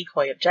bullshit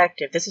decoy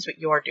objective. This is what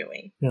you're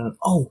doing. Yeah.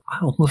 Oh, I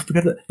almost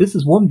forgot that. This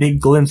is one big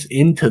glimpse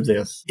into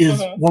this.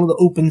 Is one of the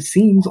open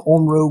scenes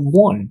on Rogue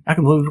One. I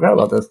completely forgot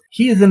about this.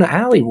 He is in the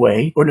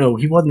alleyway. Or no,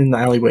 he wasn't in the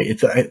alleyway.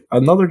 It's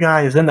another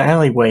guy is in the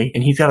alleyway,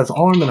 and he's got his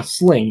arm in a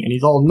sling, and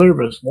he's all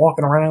nervous,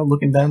 walking around,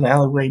 looking down the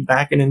alleyway,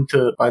 backing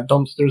into by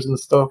dumpsters and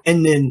stuff.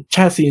 And then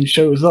Cassian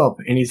shows up,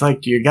 and he's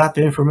like, "Do you got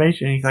the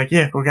information?" And he's like,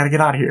 "Yeah, we gotta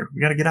get out of here.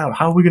 We gotta get out.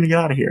 How are we gonna get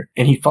out of here?"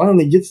 And he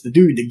finally gets the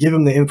dude to give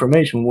him the information.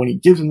 When he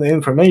gives him the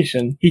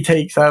information, he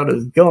takes out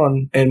his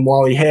gun, and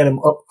while he had him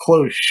up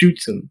close,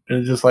 shoots him. And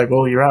it's just like,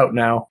 well, you're out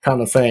now,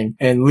 kind of thing.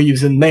 And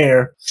leaves him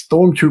there.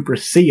 Stormtroopers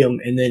see him,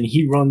 and then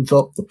he runs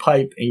up the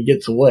pipe and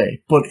gets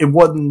away. But it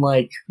wasn't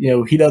like,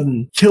 he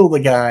doesn't kill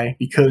the guy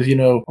because, I'm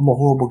a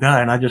horrible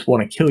guy and I just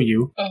want to kill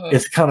you.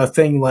 It's kind of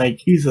thing like,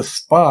 he's a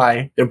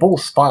spy. They're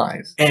both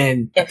spies.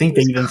 And I think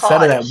they even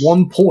said it at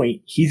one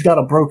point, he's got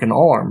a broken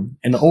arm,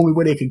 and the only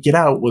way they could get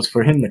out was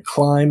for him to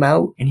climb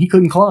out, and he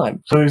couldn't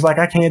climb. So he's like,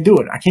 I can't do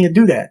it. I can't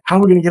do that. How are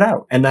we going to get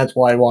out? And that's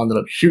why I wound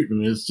up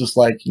shooting him. It's just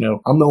like,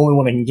 I'm the only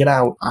one that can get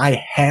out.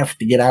 I have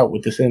to get out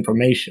with this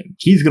information.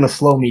 He's going to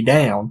slow me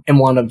down and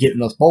wind up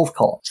getting us both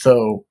caught.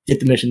 So get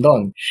the mission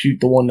done.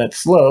 Shoot the one that's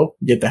slow.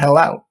 Get the hell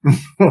out.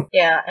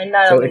 Yeah, and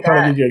not so only it kind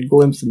of gives you a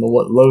glimpse into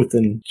what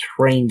Lothan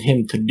trained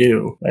him to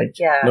do. Like,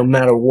 no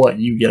matter what,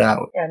 you get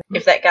out. And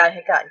if that guy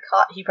had gotten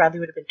caught, he probably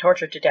would have been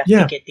tortured to death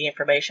to get the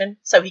information.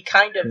 So he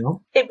kind of,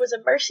 it was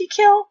a mercy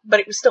kill, but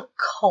it was still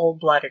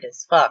cold-blooded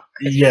as fuck.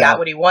 Because he got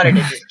what he wanted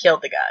and just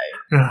killed the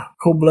guy.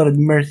 Cold-blooded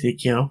mercy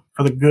kill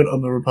for the good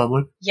of the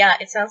Republic. Yeah,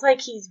 it sounds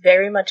like he's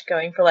very much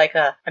going for like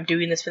I'm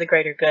doing this for the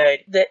greater good.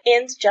 The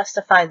ends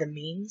justify the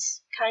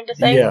means kind of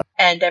thing. Yeah.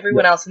 And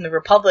everyone else in the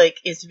Republic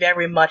is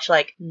very much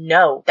like,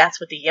 no, that's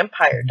what the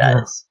Empire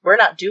does. We're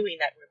not doing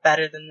that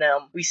better than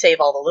them. We save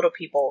all the little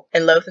people.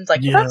 And Lothan's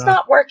like, well, that's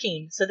not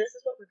working. So this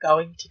is what we're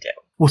going to do.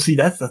 Well, see,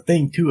 that's the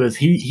thing too, is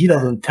he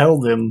doesn't tell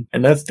them,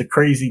 and that's the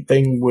crazy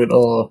thing with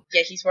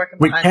he's working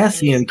with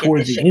Cassian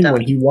towards the end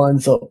when he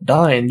winds up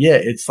dying. Yeah,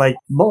 it's like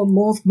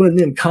Mothma and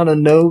them kind of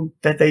know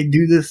that they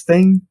do this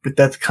thing, but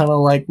that's kind of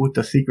like what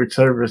the Secret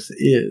Service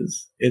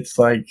is. It's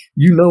like,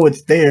 you know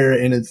it's there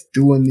and it's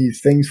doing these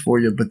things for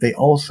you, but they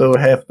also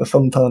have to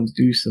sometimes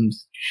do some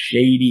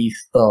shady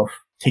stuff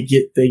to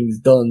get things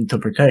done to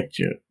protect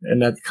you.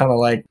 And that's kind of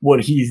like what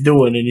he's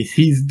doing, and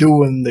he's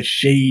doing the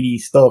shady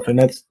stuff, and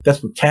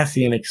that's what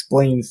Cassian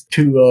explains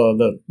to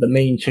the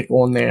main chick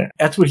on there.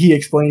 That's what he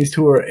explains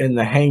to her in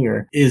the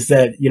hangar, is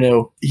that, you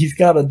know, he's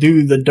got to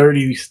do the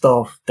dirty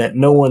stuff that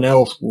no one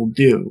else will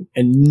do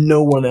and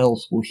no one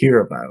else will hear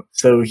about.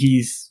 So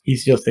he's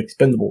just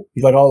expendable.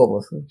 He's like all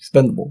of us,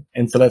 expendable.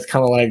 And so that's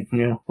kind of like,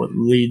 you know, what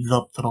leads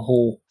up to the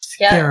whole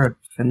Scarif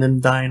and them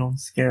dying on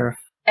Scarif.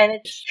 And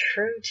it's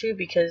true too,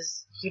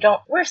 because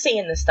we're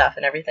seeing this stuff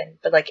and everything,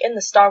 but like in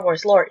the Star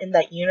Wars lore, in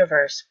that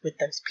universe with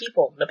those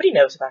people, nobody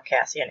knows about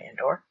Cassian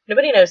Andor.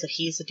 Nobody knows that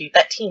he's the dude.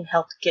 That team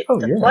helped get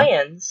the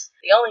plans.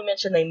 The only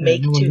mention they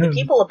make to the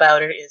people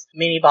about it is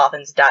Mini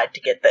Bothans died to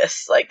get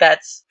this. Like,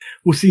 that's...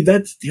 Well, see,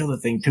 that's the other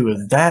thing too,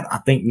 is that I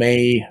think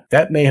may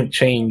have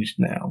changed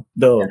now.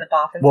 The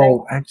Bothan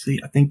thing? Actually,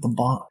 I think the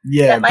Bothan...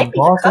 Yeah, that might be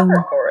the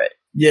cover for it.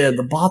 Yeah,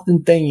 the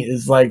Bothan thing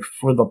is like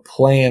for the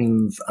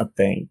plans, I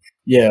think.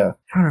 Yeah, I'm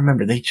trying to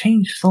remember. They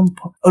changed some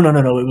part. Oh,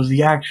 no. It was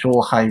the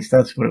actual heist.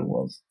 That's what it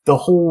was. The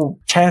whole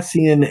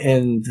Cassian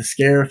and the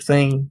Scarif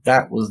thing,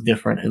 that was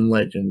different in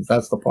Legends.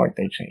 That's the part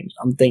they changed.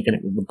 I'm thinking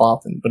it was the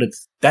Bothan, but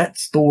that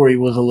story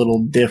was a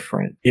little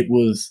different. It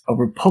was a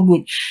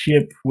Republic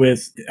ship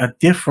with a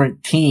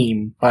different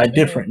team by a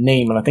different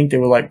name, and I think they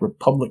were like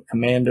Republic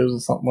Commandos or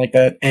something like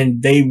that,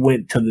 and they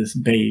went to this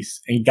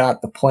base and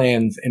got the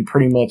plans, and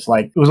pretty much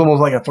like, it was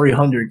almost like a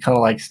 300 kind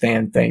of like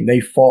stand thing. They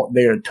fought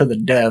there to the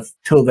death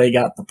till they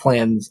got the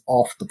plans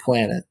off the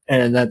planet,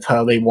 and that's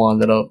how they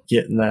wound up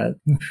getting that.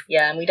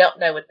 Yeah, and we don't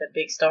know what the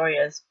big story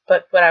is,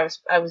 but what I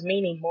was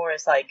meaning more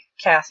is like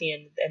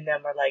Cassian and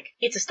them are like,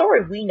 it's a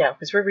story we know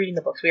because we're reading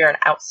the books. We are an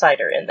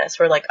outsider in this.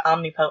 We're like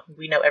omnipotent.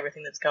 We know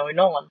everything that's going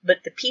on, but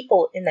the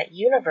people in that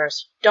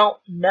universe don't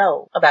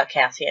know about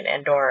Cassian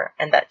Andor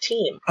and that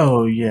team.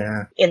 Oh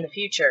yeah. In the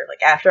future,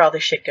 like after all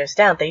this shit goes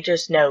down, they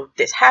just know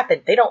this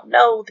happened. They don't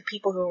know the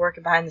people who were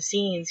working behind the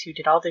scenes who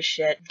did all this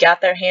shit, got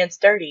their hands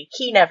dirty.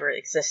 He never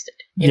existed.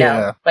 You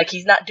know? Like,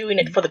 he's not doing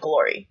it for the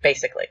glory,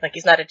 basically. Like,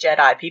 he's not a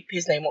Jedi.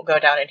 His name won't go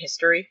down in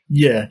history.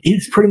 Yeah,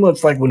 it's pretty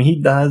much like when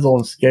he dies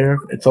on Scarif,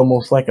 it's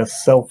almost like a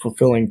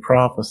self-fulfilling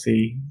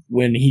prophecy.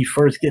 When he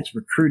first gets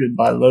recruited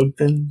by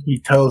Lothan, he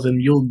tells him,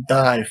 you'll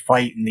die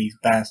fighting these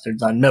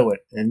bastards, I know it.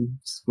 And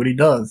that's what he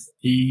does.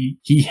 He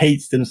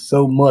hates them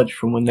so much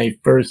from when they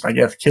first, I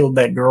guess, killed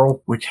that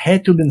girl, which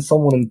had to have been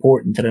someone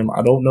important to them.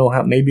 I don't know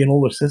how, maybe an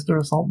older sister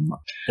or something,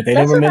 but they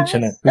never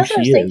mention it. That's what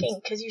I was thinking,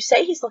 because you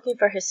say he's looking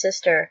for his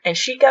sister, and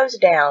she goes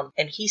down,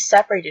 and he's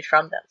separated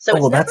from them. So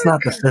well, that's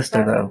not the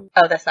sister, though.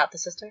 Oh, that's not the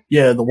sister?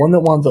 Yeah, the one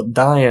that winds up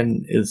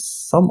dying is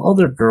some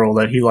other girl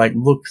that he, like,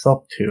 looks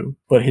up to.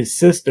 But his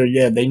sister,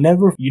 yeah,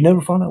 you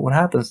never find out what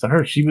happens to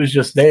her. She was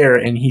just there,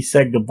 and he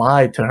said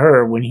goodbye to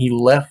her when he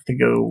left to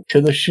go to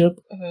the ship,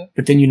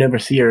 but then you never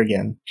see her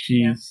again.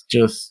 She's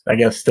just, I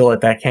guess, still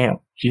at that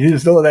camp.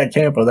 She's still at that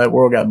camp, or that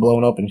world got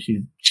blown up and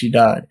she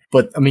died.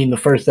 But, I mean, the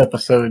first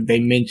episode, they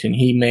mentioned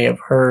he may have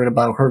heard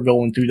about her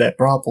going through that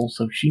brothel,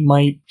 so she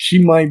might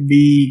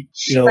be,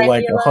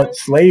 like a Hutt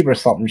slave or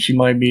something. She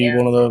might be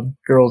one of the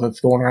girls that's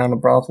going around the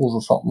brothers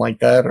or something like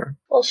that, or...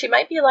 Well, she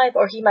might be alive,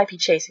 or he might be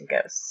chasing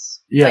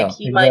ghosts. Yeah, like,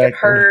 he might have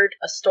heard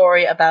a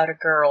story about a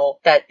girl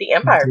that the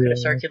Empire could have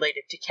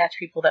circulated to catch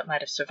people that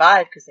might have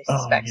survived because they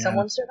suspect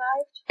someone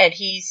survived. And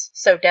he's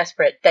so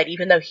desperate that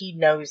even though he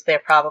knows they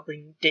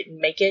probably didn't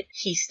make it,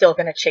 he's still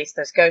going to chase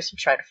those ghosts and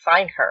try to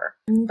find her.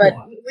 But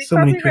we so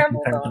probably many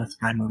rambled on. In a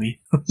spy movie.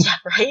 Yeah,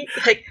 right?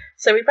 Like,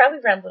 so we probably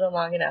rambled on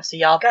long enough. So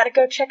y'all got to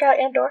go check out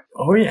Andor.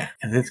 Oh yeah,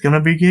 because it's going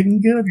to be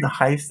getting good. The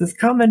heist is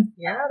coming.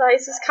 Yeah, the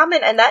heist is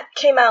coming. And that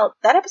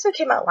episode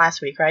came out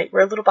last week, right?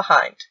 We're a little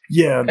behind.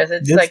 Yeah. Because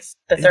it's like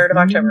the 3rd of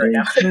October right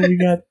now. So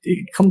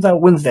it comes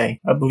out Wednesday,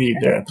 I believe,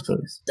 their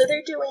episodes. So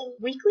they're doing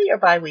weekly or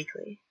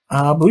bi-weekly?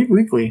 I believe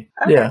weekly.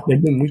 Okay. Yeah,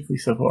 they've been weekly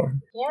so far.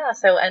 Yeah,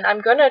 so, and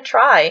I'm going to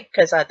try,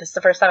 because this is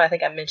the first time I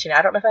think I mentioned it.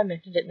 I don't know if I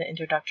mentioned it in the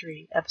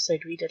introductory episode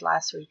we did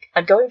last week.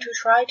 I'm going to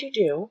try to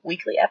do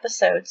weekly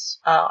episodes.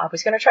 I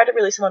was going to try to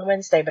release them on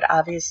Wednesday, but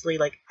obviously,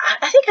 like,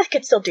 I think I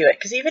could still do it,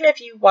 because even if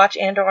you watch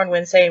Andor on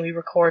Wednesday and we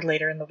record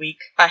later in the week,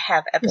 I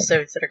have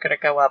episodes that are going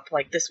to go up.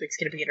 Like, this week's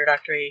going to be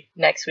introductory.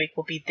 Next week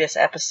will be this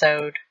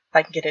episode. If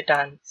I can get it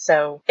done.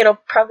 So it'll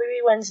probably be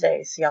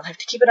Wednesday, so y'all have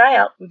to keep an eye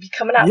out. We'll be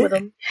coming out with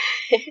them.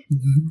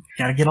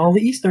 Gotta get all the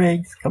Easter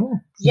eggs. Come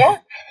on. Yeah,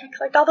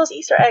 collect all those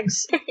Easter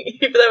eggs.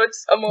 Even though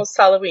it's almost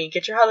Halloween.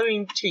 Get your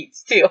Halloween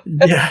treats, too.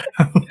 Yeah.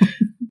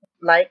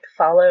 Like,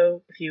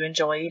 follow if you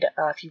enjoyed.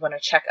 If you want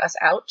to check us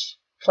out,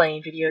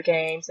 playing video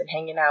games and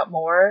hanging out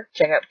more,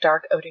 check out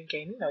Darkoden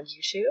Gaming on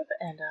YouTube,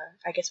 and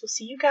I guess we'll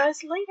see you guys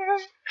later.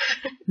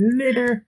 Later.